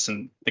hurt us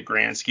in the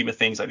grand scheme of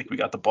things. I think we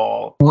got the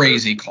ball.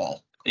 Crazy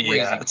call.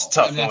 Yeah, it's a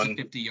tough one.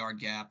 That's a 50-yard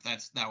gap.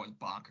 That was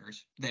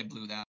bonkers. They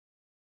blew that.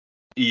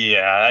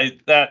 Yeah,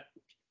 that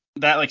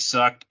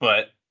sucked,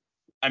 but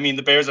I mean,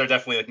 the Bears are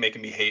definitely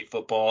making me hate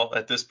football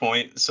at this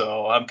point.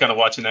 So I'm kind of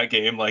watching that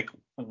game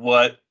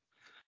what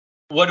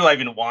do I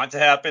even want to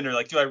happen,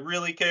 or do I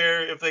really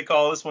care if they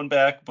call this one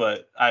back?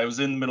 But I was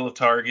in the middle of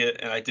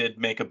Target, and I did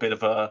make a bit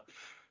of a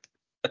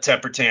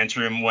temper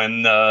tantrum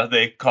when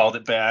they called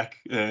it back,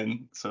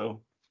 and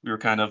so we were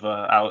kind of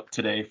out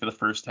today for the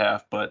first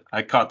half. But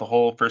I caught the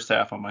whole first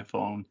half on my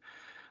phone,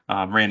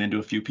 ran into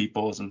a few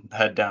people and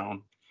head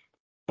down.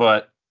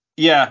 But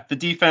yeah, the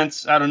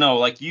defense, I don't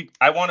know.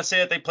 I want to say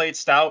that they played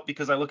stout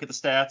because I look at the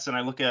stats and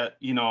I look at,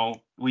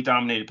 we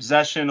dominated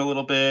possession a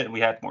little bit and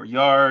we had more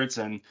yards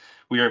and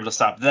we were able to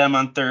stop them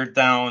on third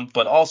down.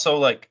 But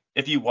also,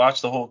 if you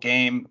watch the whole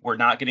game, we're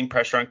not getting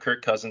pressure on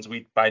Kirk Cousins.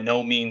 We by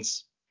no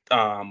means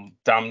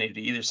dominated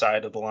either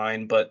side of the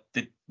line, but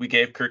we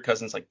gave Kirk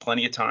Cousins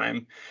plenty of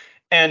time.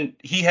 And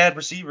he had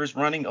receivers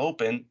running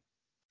open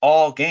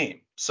all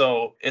game.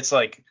 So it's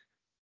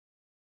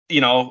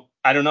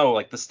I don't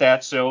know, the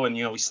stats show, and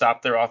we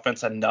stopped their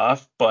offense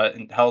enough, but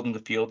held them to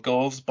field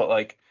goals.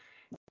 But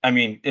I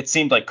mean, it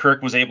seemed like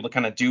Kirk was able to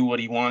kind of do what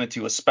he wanted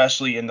to,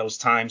 especially in those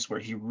times where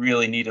he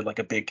really needed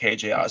a big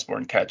KJ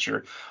Osborne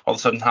catcher. All of a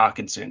sudden,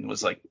 Hawkinson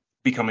was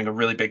becoming a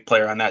really big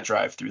player on that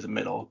drive through the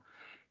middle.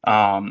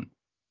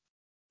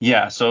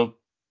 Yeah, so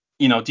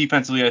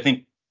defensively, I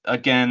think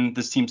again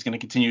this team's going to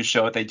continue to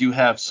show it. They do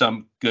have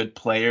some good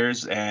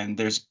players, and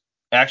there's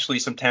actually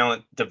some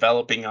talent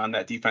developing on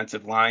that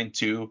defensive line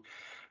too.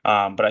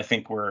 But I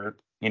think we're,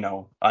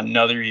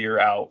 another year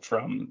out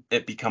from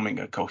it becoming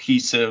a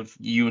cohesive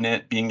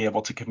unit, being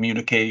able to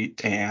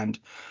communicate and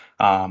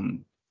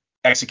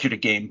execute a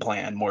game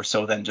plan more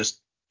so than just,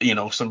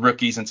 some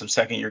rookies and some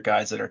second-year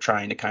guys that are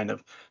trying to kind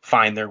of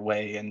find their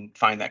way and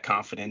find that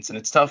confidence. And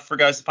it's tough for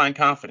guys to find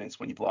confidence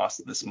when you've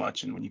lost this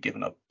much and when you've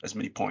given up as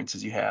many points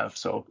as you have.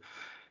 So,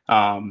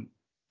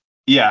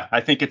 yeah, I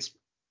think it's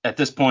at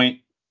this point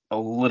a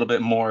little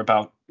bit more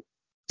about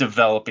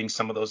developing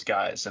some of those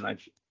guys, and I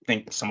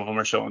think some of them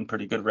are showing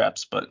pretty good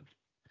reps. But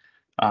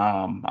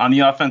on the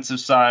offensive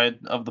side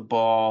of the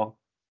ball,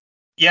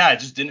 yeah, I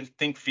just didn't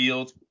think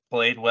Fields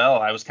played well.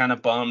 I was kind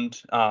of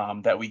bummed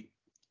that we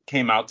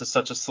came out to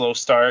such a slow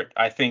start.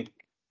 I think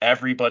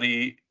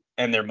everybody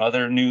and their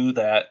mother knew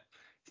that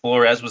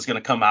Flores was going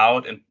to come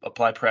out and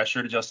apply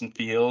pressure to Justin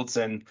Fields,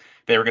 and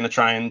they were going to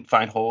try and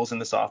find holes in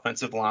this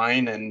offensive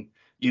line. And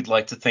you'd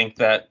like to think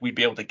that we'd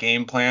be able to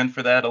game plan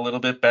for that a little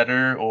bit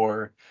better,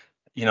 or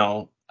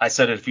I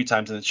said it a few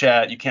times in the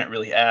chat, you can't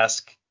really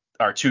ask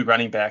our two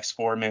running backs,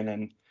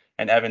 Foreman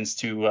and Evans,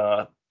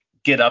 to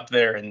get up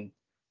there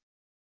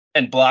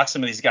and block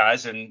some of these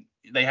guys. And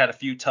they had a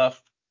few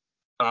tough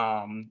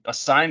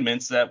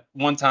assignments. That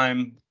one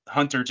time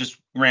Hunter just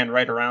ran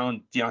right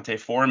around Deontay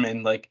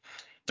Foreman.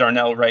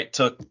 Darnell Wright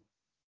took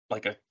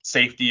a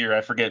safety, or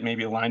I forget,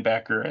 maybe a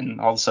linebacker, and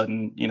all of a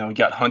sudden, you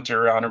got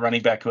Hunter on a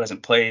running back who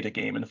hasn't played a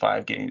game in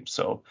 5 games.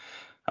 So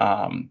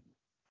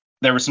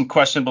there were some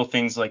questionable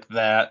things like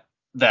that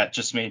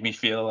just made me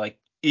feel like,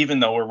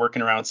 even though we're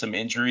working around some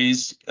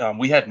injuries,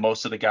 we had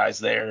most of the guys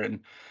there,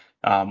 and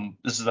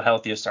this is the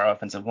healthiest our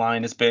offensive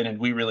line has been, and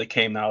we really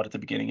came out at the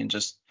beginning and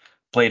just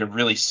played a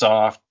really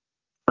soft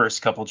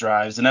first couple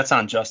drives, and that's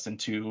on Justin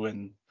too.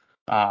 And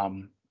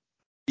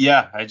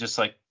yeah,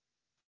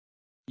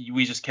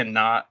 we just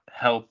cannot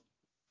help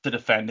to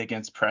defend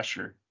against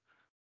pressure.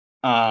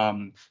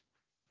 I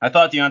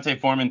thought Deontay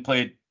Foreman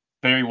played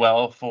very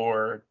well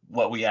for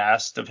what we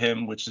asked of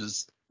him, which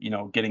is,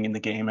 getting in the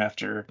game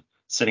after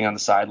sitting on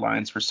the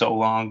sidelines for so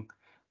long.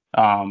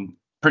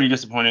 Pretty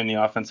disappointed in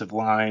the offensive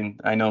line.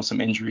 I know some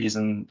injuries,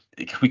 and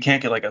we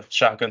can't get like a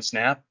shotgun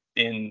snap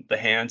in the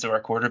hands of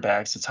our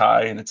quarterbacks. It's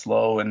high and it's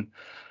low, and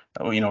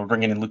we're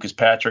bringing in Lucas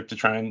Patrick to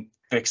try and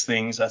fix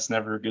things. That's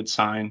never a good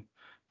sign.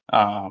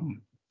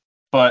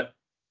 But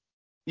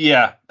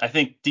yeah, I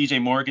think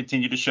DJ Moore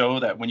continued to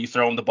show that when you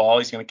throw him the ball,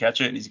 he's going to catch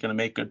it and he's going to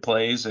make good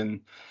plays.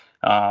 And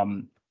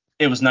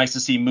it was nice to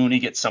see Mooney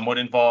get somewhat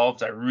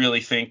involved. I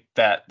really think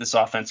that this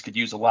offense could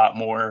use a lot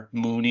more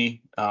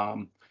Mooney.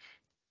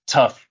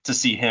 Tough to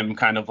see him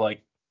kind of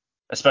like,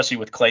 especially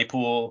with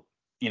Claypool,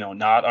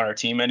 not on our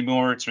team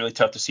anymore. It's really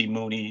tough to see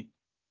Mooney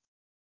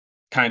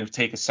kind of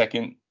take a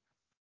second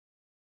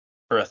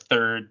or a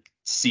third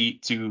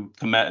seat to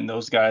Komet and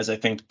those guys. I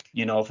think,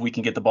 if we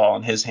can get the ball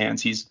in his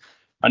hands, he's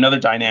another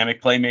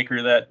dynamic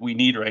playmaker that we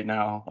need right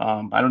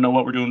now. I don't know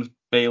what we're doing with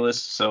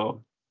Bayless,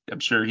 so I'm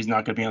sure he's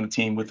not going to be on the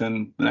team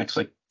within the next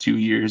 2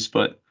 years.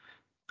 But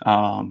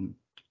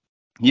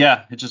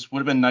yeah, it just would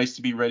have been nice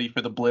to be ready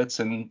for the blitz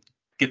and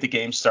get the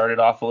game started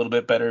off a little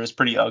bit better. It was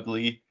pretty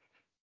ugly.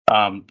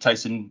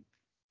 Tyson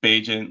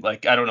Bagent,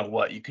 I don't know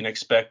what you can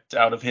expect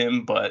out of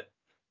him, but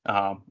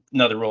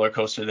another roller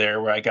coaster there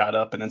where I got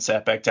up and then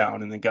sat back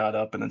down and then got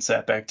up and then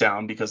sat back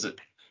down because it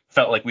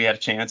felt like we had a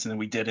chance and then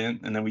we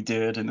didn't, and then we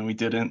did and then we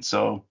didn't.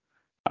 So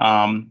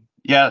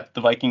yeah,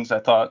 the Vikings, I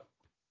thought,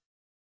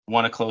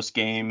 won a close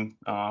game.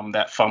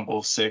 That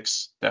fumble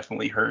 6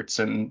 definitely hurts,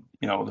 and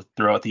the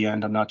throw at the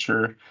end, I'm not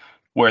sure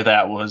where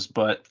that was,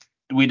 but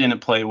we didn't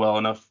play well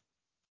enough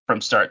from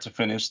start to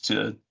finish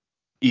to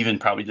even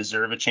probably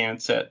deserve a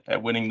chance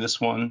at winning this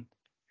one.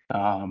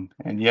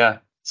 And yeah,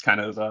 it's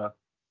kind of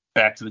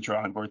back to the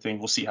drawing board thing.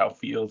 We'll see how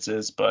Fields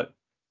is, but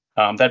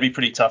that'd be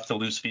pretty tough to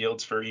lose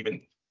Fields for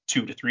even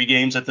 2 to 3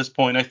 games at this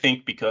point, I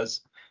think,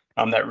 because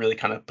that really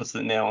kind of puts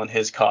the nail in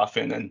his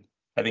coffin. And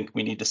I think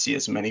we need to see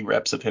as many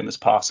reps of him as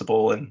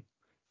possible and,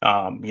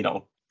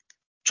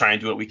 try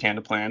and do what we can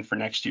to plan for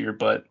next year.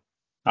 But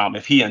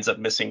if he ends up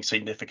missing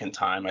significant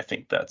time, I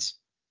think that's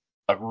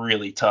a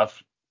really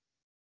tough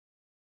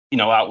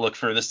outlook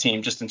for this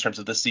team, just in terms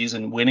of the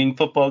season winning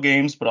football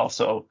games, but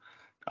also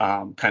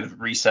kind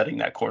of resetting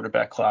that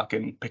quarterback clock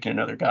and picking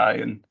another guy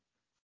and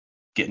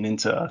getting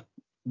into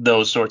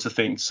those sorts of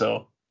things.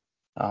 So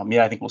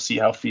yeah, I think we'll see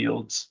how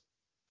Fields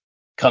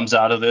comes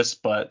out of this,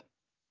 but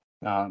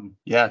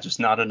yeah, just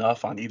not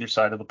enough on either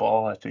side of the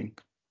ball, I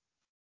think.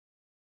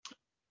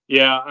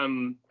 Yeah,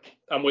 I'm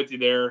with you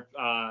there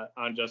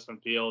on Justin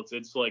Fields.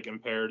 It's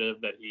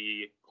imperative that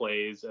he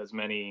plays as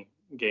many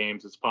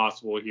games as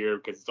possible here,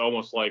 because it's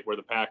almost like where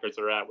the Packers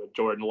are at with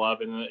Jordan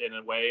Love in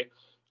a way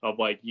of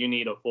you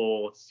need a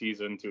full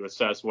season to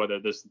assess whether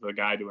this is the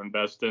guy to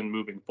invest in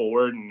moving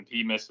forward. And if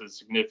he misses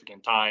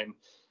significant time,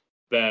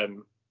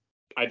 then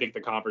I think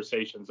the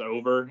conversation's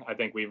over. I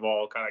think we've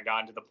all kind of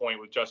gotten to the point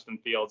with Justin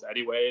Fields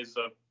anyways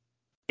of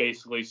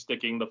basically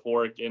sticking the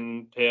fork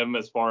in him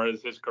as far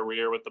as his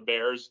career with the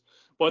Bears.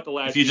 But the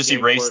last if you just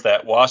erase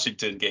that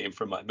Washington game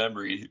from my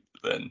memory,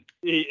 then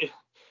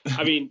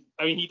I mean,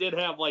 he did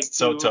have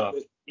so tough.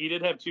 He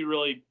did have 2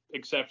 really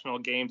exceptional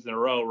games in a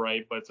row,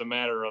 right? But it's a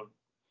matter of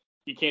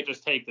you can't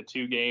just take the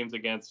 2 games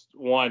against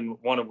one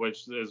of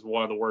which is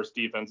one of the worst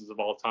defenses of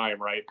all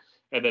time, right?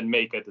 And then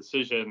make a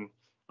decision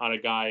on a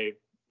guy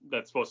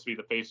that's supposed to be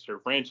the face of your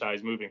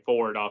franchise moving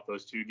forward off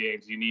those 2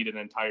 games. You need an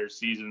entire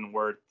season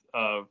worth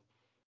of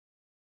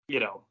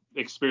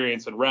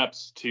experience and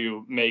reps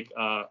to make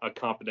a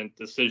competent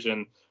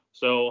decision.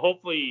 So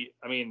hopefully,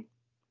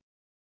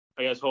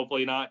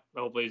 hopefully not.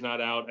 Hopefully he's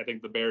not out. I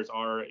think the Bears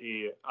are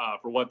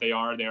for what they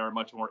are a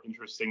much more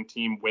interesting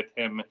team with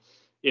him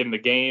in the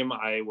game.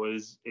 I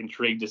was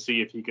intrigued to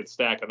see if he could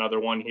stack another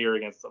one here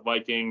against the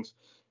Vikings.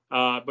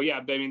 But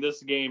yeah,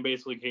 this game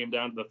basically came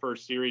down to the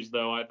first series,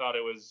 though. I thought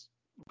it was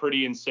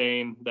pretty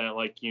insane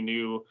that you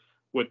knew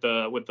with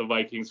the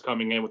Vikings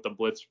coming in with the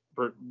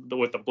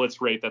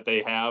blitz rate that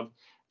they have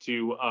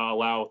to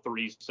allow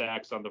 3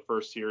 sacks on the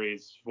first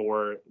series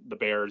for the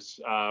Bears.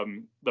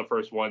 The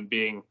first one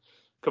being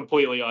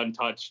completely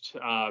untouched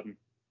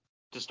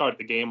to start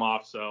the game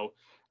off. So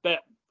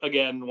that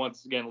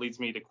once again leads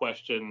me to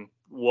question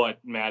what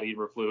Matt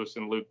Eberflus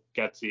and Luke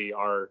Getsy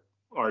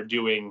are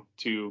doing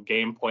to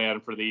game plan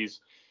for these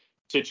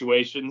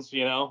situations,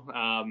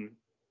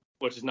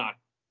 which is not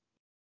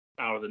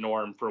out of the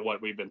norm for what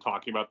we've been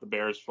talking about the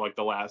Bears for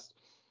the last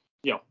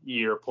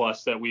year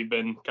plus that we've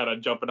been kind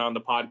of jumping on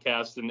the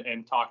podcast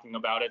and talking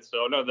about it.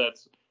 So no,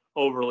 that's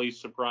overly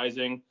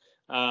surprising.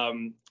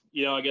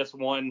 I guess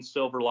one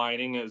silver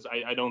lining is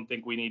I don't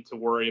think we need to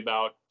worry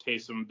about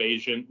Taysom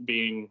Bagent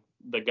being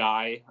the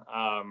guy.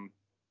 I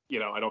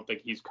don't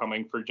think he's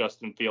coming for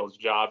Justin Fields'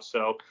 job.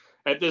 So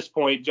at this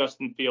point,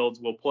 Justin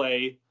Fields will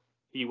play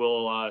he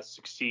will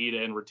succeed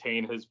and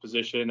retain his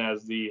position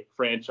as the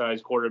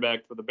franchise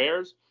quarterback for the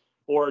Bears,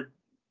 or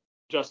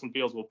Justin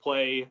Fields will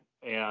play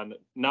and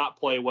not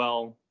play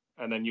well,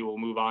 and then you will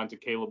move on to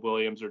Caleb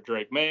Williams or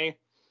Drake May,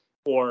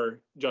 or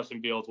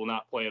Justin Fields will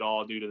not play at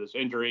all due to this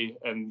injury,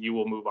 and you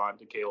will move on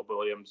to Caleb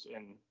Williams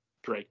and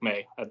Drake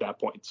May at that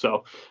point.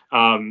 So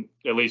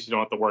at least you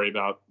don't have to worry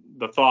about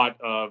the thought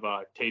of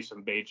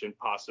Taysom Bagent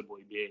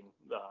possibly being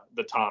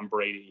the Tom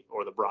Brady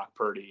or the Brock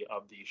Purdy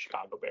of the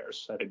Chicago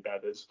Bears. I think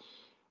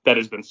that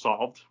has been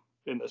solved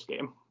in this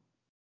game.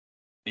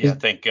 Yeah,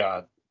 thank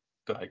God.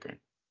 Go ahead, Green.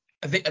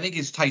 I think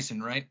it's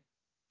Tyson, right?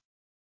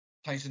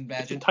 Tyson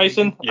Bagent.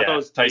 Tyson? Yeah, I thought it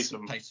was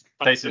Tyson.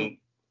 Tyson.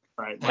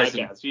 Right, my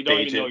Tyson bad. So you don't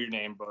even Bagent. know your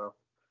name, bro.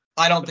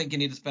 I don't think you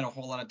need to spend a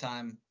whole lot of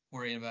time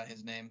worrying about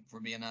his name, if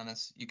we're being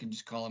honest. You can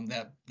just call him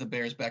the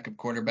Bears backup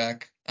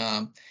quarterback.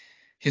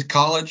 His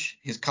college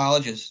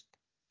is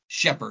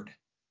Shepherd.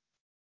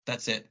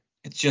 That's it.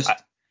 It's just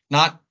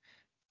not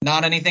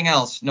anything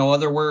else. No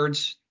other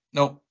words.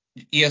 Nope.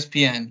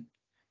 ESPN.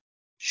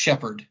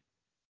 Shepherd.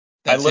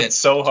 I looked it.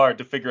 so hard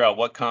to figure out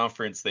what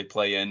conference they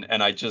play in,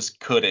 and I just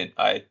couldn't.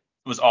 I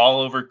was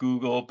all over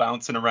Google,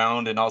 bouncing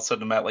around, and all of a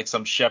sudden I'm at like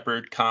some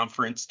Shepherd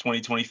Conference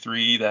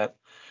 2023, that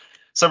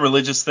some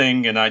religious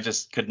thing, and I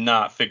just could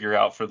not figure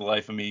out for the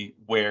life of me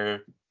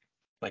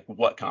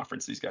what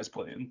conference these guys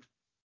play in.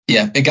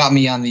 Yeah, it got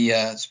me on the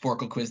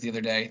Sporkle quiz the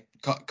other day.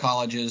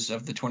 Colleges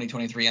of the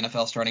 2023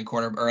 NFL starting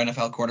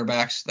NFL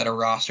quarterbacks that are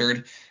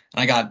rostered,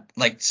 and I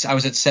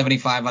was at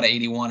 75 out of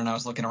 81, and I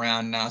was looking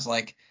around, and I was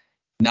like,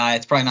 nah,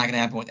 it's probably not going to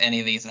happen with any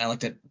of these. And I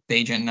looked at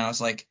Bagent, and I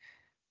was like,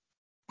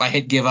 I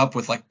hit give up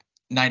with like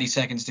 90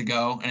 seconds to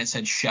go, and it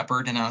said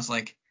Shepherd, and I was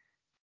like,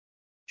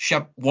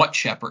 what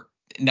Shepherd?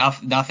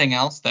 Nothing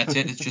else. That's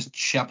it. It's just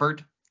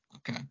Shepherd.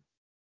 Okay.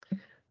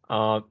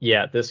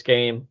 Yeah, this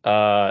game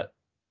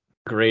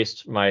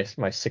graced my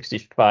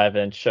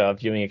 65-inch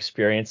viewing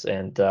experience,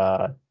 and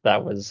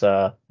that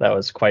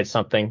was quite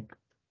something.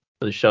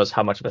 Really shows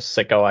how much of a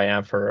sicko I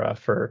am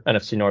for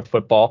NFC North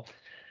football.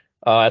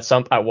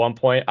 At one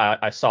point,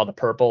 I saw the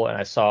purple and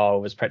I saw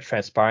it was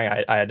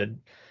transpiring. I had to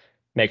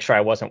make sure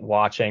I wasn't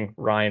watching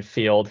Ryan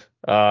Field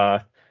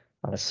on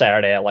a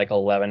Saturday at like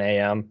 11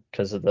 a.m.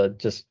 because of the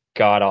just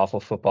god awful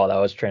football that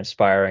was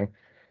transpiring.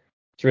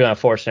 It's really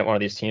unfortunate one of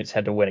these teams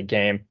had to win a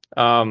game.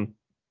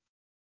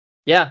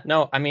 Yeah,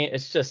 no, I mean,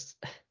 it's just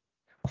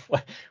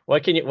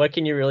what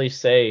can you really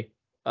say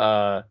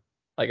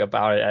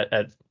about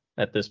it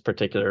at this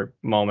particular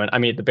moment? I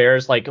mean, the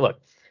Bears, look,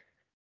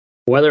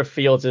 whether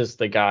Fields is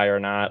the guy or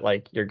not,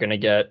 you're gonna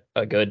get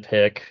a good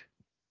pick.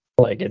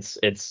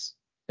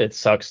 It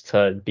sucks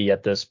to be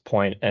at this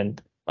point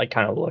and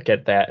kind of look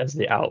at that as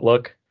the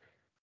outlook.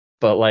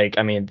 But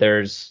I mean,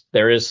 there is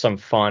some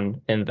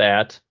fun in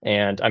that,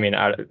 and I mean,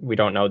 we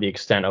don't know the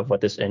extent of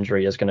what this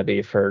injury is going to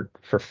be for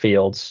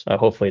Fields.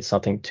 Hopefully, it's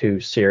something too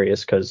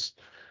serious, because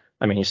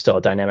I mean, he's still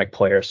a dynamic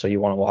player, so you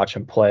want to watch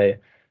him play.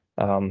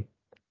 But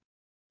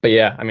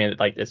yeah, I mean,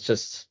 it's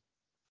just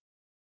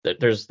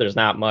there's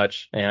not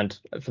much. And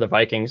for the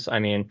Vikings, I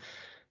mean,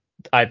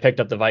 I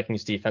picked up the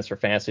Vikings defense for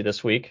fantasy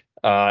this week,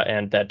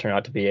 and that turned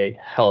out to be a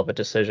hell of a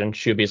decision.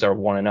 Shubies are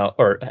 1-0,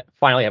 or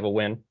finally have a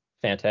win.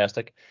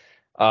 Fantastic.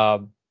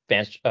 Vikings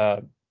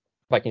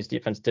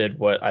defense did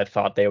what I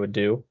thought they would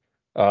do,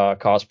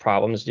 cause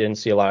problems. Didn't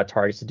see a lot of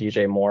targets to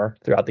DJ Moore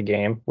throughout the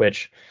game,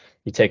 which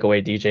you take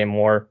away DJ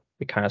Moore,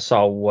 we kind of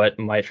saw what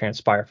might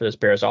transpire for this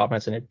Bears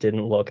offense, and it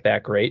didn't look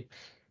that great.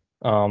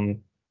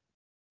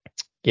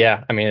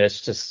 Yeah, I mean,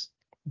 it's just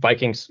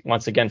Vikings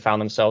once again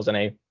found themselves in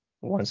a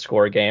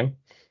one-score game.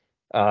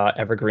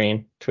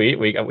 Evergreen tweet.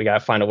 We got to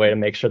find a way to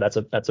make sure that's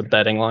a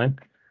betting line.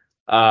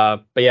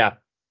 But yeah,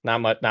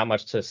 not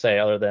much to say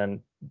other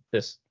than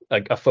this.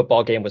 A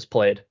football game was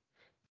played.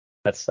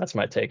 That's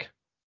my take.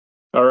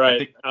 All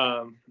right.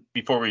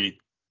 Before we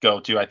go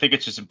to, I think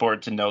it's just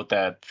important to note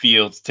that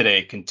Fields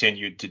today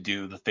continued to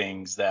do the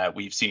things that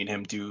we've seen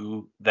him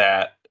do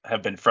that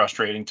have been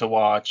frustrating to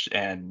watch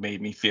and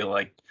made me feel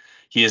like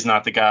he is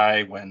not the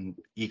guy when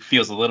he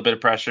feels a little bit of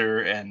pressure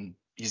and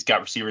he's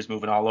got receivers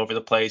moving all over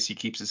the place. He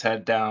keeps his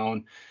head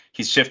down.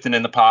 He's shifting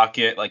in the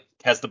pocket,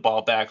 has the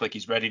ball back,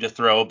 he's ready to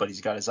throw, but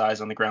he's got his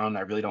eyes on the ground.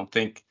 I really don't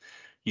think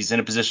he's in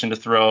a position to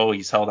throw.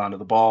 He's held onto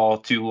the ball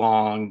too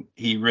long.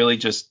 He really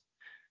just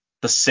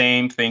the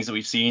same things that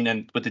we've seen.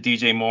 And with the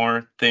DJ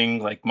Moore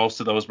thing, most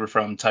of those were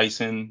from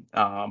Tyson.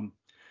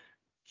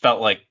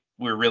 Felt like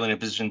we were really in a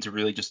position to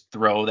really just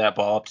throw that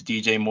ball up to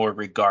DJ Moore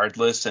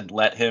regardless and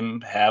let him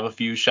have a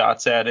few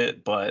shots at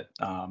it. But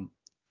I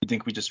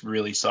think we just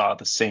really saw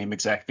the same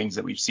exact things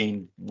that we've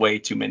seen way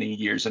too many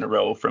years in a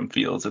row from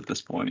Fields at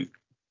this point.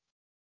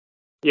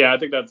 Yeah, I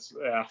think that's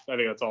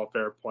all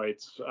fair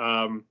points.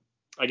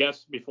 I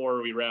guess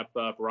before we wrap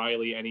up,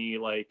 Riley, any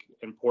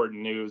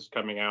important news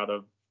coming out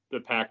of the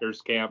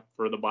Packers camp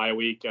for the bye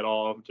week at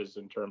all, just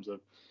in terms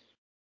of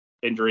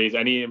injuries?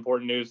 Any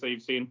important news that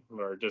you've seen,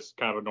 or just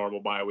kind of a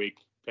normal bye week?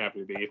 Happy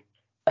to be.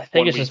 I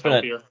think it's just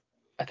been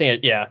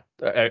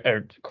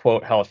a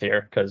quote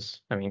healthier,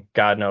 because I mean,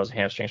 God knows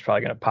hamstring's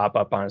probably going to pop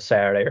up on a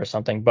Saturday or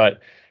something.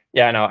 But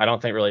Yeah, no, I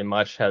don't think really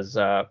much has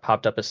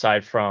popped up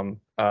aside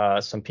from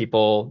some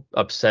people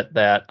upset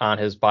that on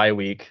his bye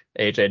week,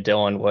 AJ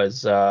Dillon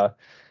was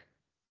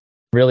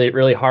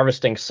really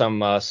harvesting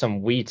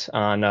some wheat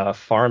on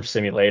Farm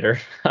Simulator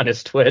on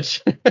his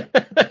Twitch.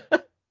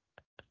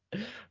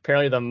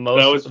 Apparently the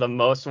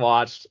most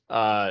watched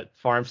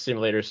Farm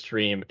Simulator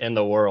stream in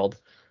the world.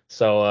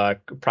 So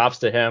props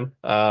to him.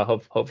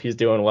 Hope he's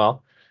doing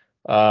well.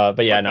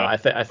 But yeah, no, I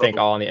think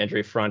all on the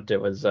injury front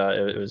it was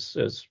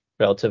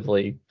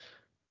relatively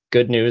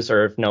good news,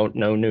 or if no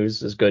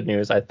news is good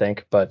news, I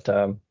think. But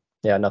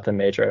yeah, nothing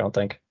major, I don't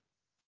think.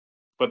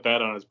 Put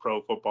that on his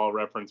Pro Football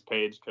Reference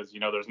page because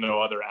there's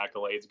no other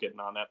accolades getting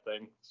on that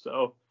thing.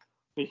 So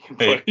we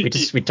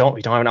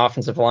don't have an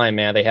offensive line,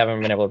 man. They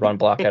haven't been able to run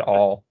block at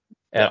all.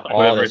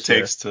 Whatever it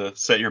takes to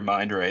set your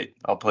mind right.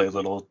 I'll play a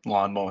little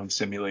lawn mowing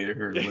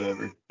simulator or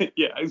whatever.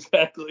 Yeah,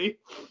 exactly.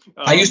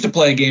 I used to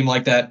play a game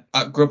like that.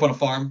 I grew up on a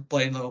farm,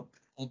 playing the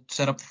old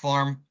set up the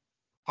farm,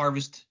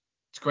 harvest.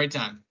 It's a great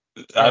time.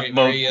 Farmville?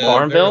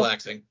 Very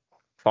relaxing.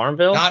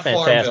 Farmville? Not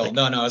Fantastic. Farmville.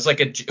 No.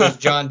 It was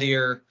John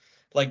Deere,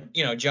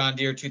 John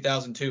Deere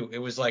 2002. It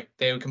was like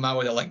they would come out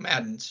with it like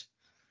Maddens.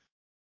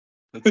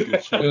 That's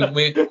good shit.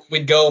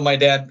 We'd go.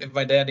 If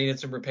my dad needed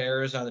some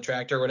repairs on the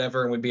tractor or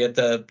whatever, and we'd be at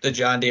the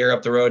John Deere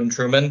up the road in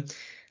Truman.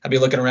 I'd be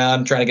looking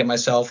around trying to get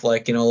myself a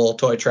little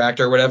toy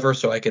tractor or whatever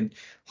so I could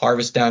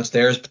harvest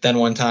downstairs. But then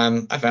one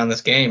time I found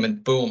this game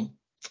and boom,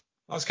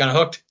 I was kind of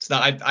hooked. It's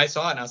not. I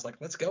saw it and I was like,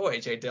 let's go,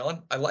 AJ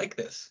Dillon. I like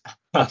this.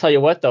 I'll tell you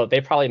what though,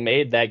 they probably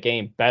made that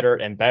game better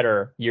and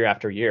better year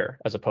after year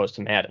as opposed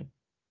to Madden.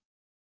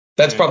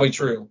 That's probably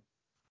true.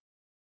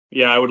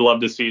 Yeah, I would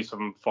love to see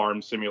some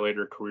Farm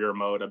Simulator career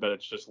mode. I bet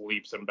it's just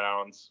leaps and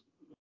bounds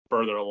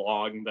further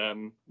along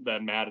than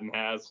Madden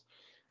has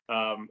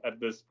at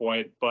this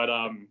point. But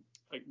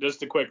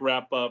just a quick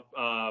wrap up,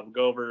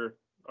 go over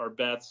our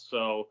bets.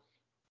 So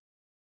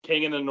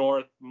King in the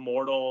North,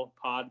 Mortal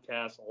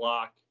Podcast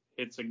lock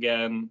hits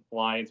again,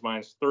 Lions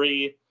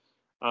 -3.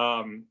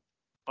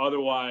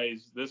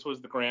 Otherwise, this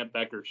was the Grant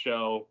Becker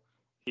show.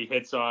 He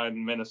hits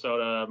on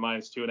Minnesota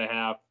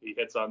 -2.5. He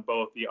hits on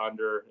both the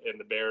under in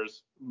the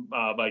Bears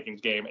Vikings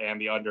game and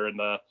the under in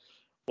the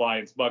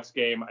Lions Bucks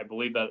game. I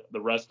believe that the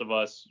rest of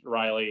us,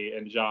 Riley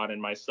and John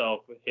and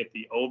myself, hit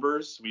the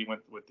overs. We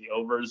went with the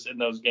overs in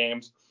those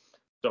games.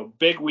 So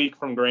big week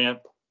from Grant.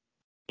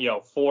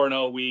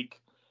 4-0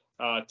 week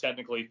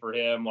technically for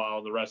him,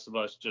 while the rest of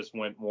us just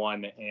went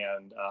 1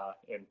 and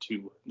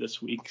 2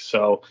 this week.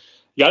 So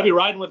you got to be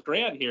riding with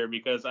Grant here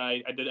because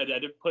I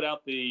did put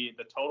out the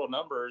total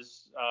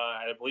numbers.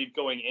 I believe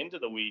going into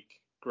the week,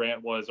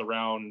 Grant was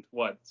around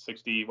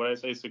 60? What did I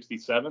say?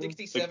 67?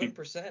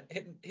 67%,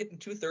 hitting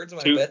 2/3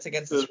 of my bets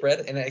against the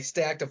spread, and I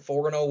stacked a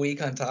 4-0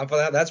 week on top of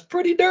that. That's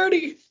pretty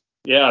dirty.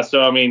 Yeah,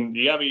 so I mean,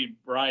 you got to be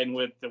riding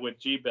with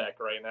G-Beck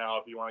right now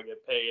if you want to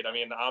get paid. I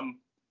mean, I'm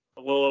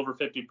a little over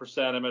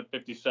 50%. I'm at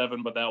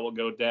 57, but that will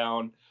go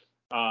down.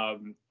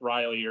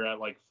 Riley, you're at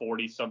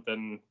 40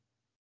 something,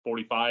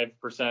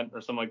 45% or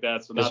something like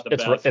that. So not the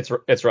best.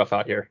 It's rough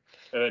out here.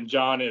 And then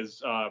John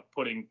is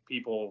putting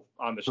people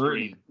on the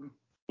street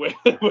with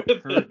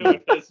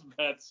his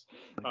bets.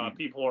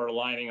 People are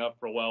lining up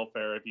for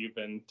welfare if you've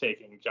been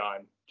taking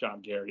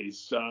John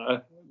Garrity's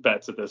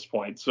bets at this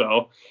point.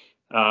 So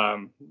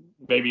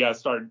maybe you got to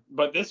start,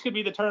 but this could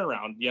be the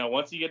turnaround.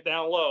 Once you get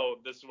down low,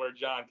 this is where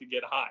John could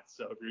get hot.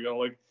 So if you're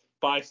going to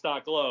buy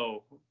stock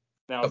low,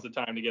 now's the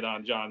time to get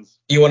on John's.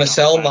 You want to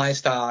sell my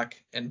stock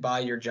and buy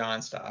your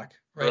John stock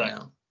right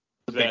now.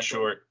 Exactly. Big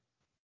short.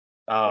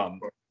 Yeah,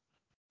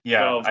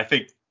 so, I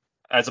think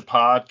as a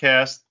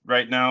podcast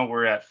right now,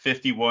 we're at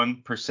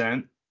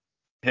 51%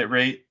 hit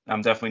rate.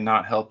 I'm definitely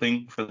not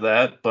helping for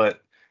that,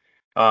 but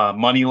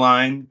money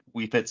line,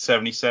 we've hit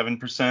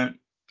 77%.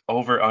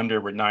 Over under,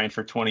 we're 9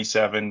 for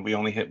 27. We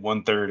only hit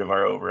 1/3 of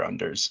our over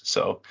unders.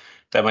 So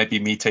that might be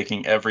me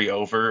taking every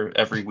over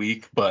every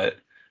week, but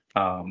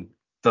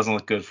doesn't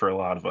look good for a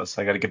lot of us.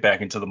 I got to get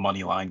back into the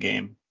money line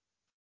game.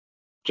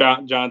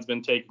 John's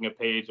been taking a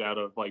page out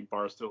of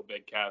Barstool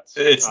Big Cats.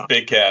 It's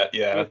Big Cat,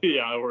 yeah.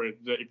 Yeah, where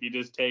if you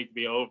just take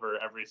the over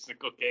every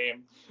single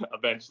game,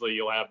 eventually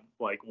you'll have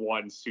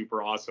one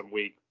super awesome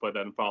week, but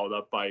then followed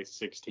up by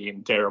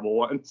 16 terrible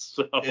ones.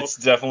 So it's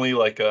definitely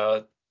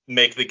a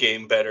make the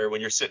game better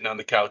when you're sitting on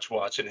the couch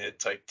watching it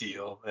type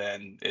deal,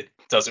 and it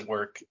doesn't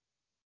work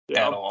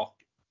at all.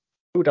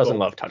 Who doesn't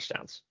love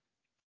touchdowns?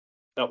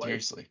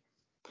 Seriously.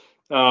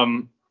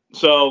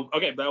 So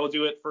okay, that will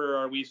do it for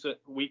our week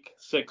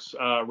 6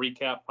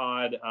 recap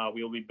pod.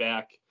 We will be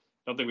back.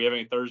 Don't think we have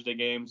any Thursday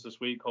games this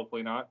week.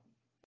 Hopefully not.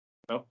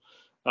 No.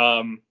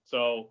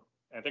 So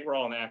I think we're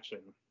all in action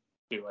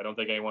too. I don't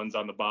think anyone's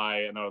on the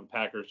bye. I know the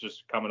Packers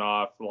just coming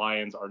off. The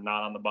Lions are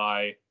not on the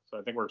bye. So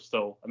I think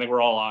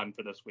we're all on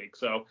for this week.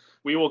 So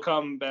we will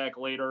come back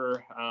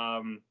later,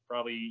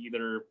 probably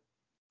either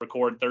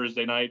record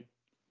Thursday night,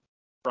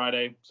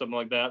 Friday, something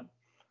like that.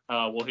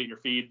 We'll hit your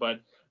feed,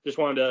 but just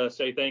wanted to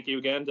say thank you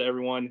again to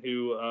everyone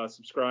who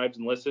subscribes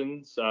and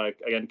listens.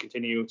 Again,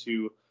 continue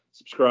to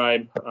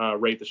subscribe,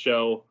 rate the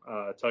show,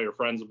 tell your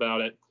friends about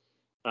it.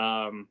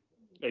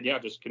 yeah,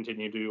 just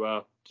continue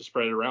to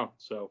spread it around.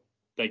 So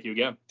thank you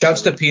again.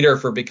 Shouts to Peter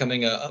for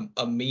becoming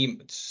a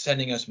meme,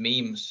 sending us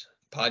memes,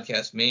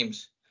 podcast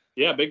memes.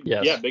 Yeah, big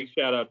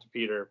shout out to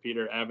Peter.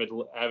 Peter, avid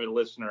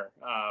listener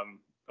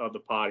of the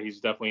pod. He's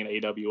definitely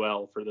an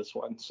AWL for this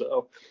one.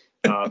 So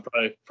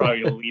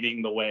probably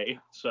leading the way.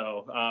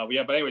 So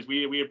yeah, but anyways,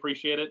 we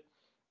appreciate it.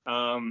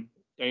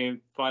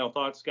 Any final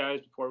thoughts,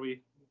 guys, before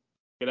we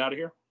get out of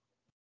here?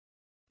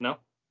 No,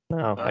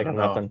 I got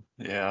nothing.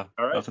 Yeah,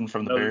 all right. Nothing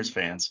from the Bears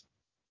fans.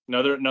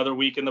 Another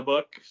week in the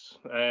books,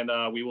 and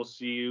we will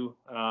see you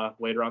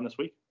later on this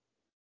week.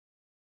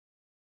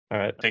 All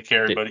right. Take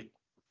care, everybody.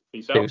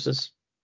 Peace out. Deuces.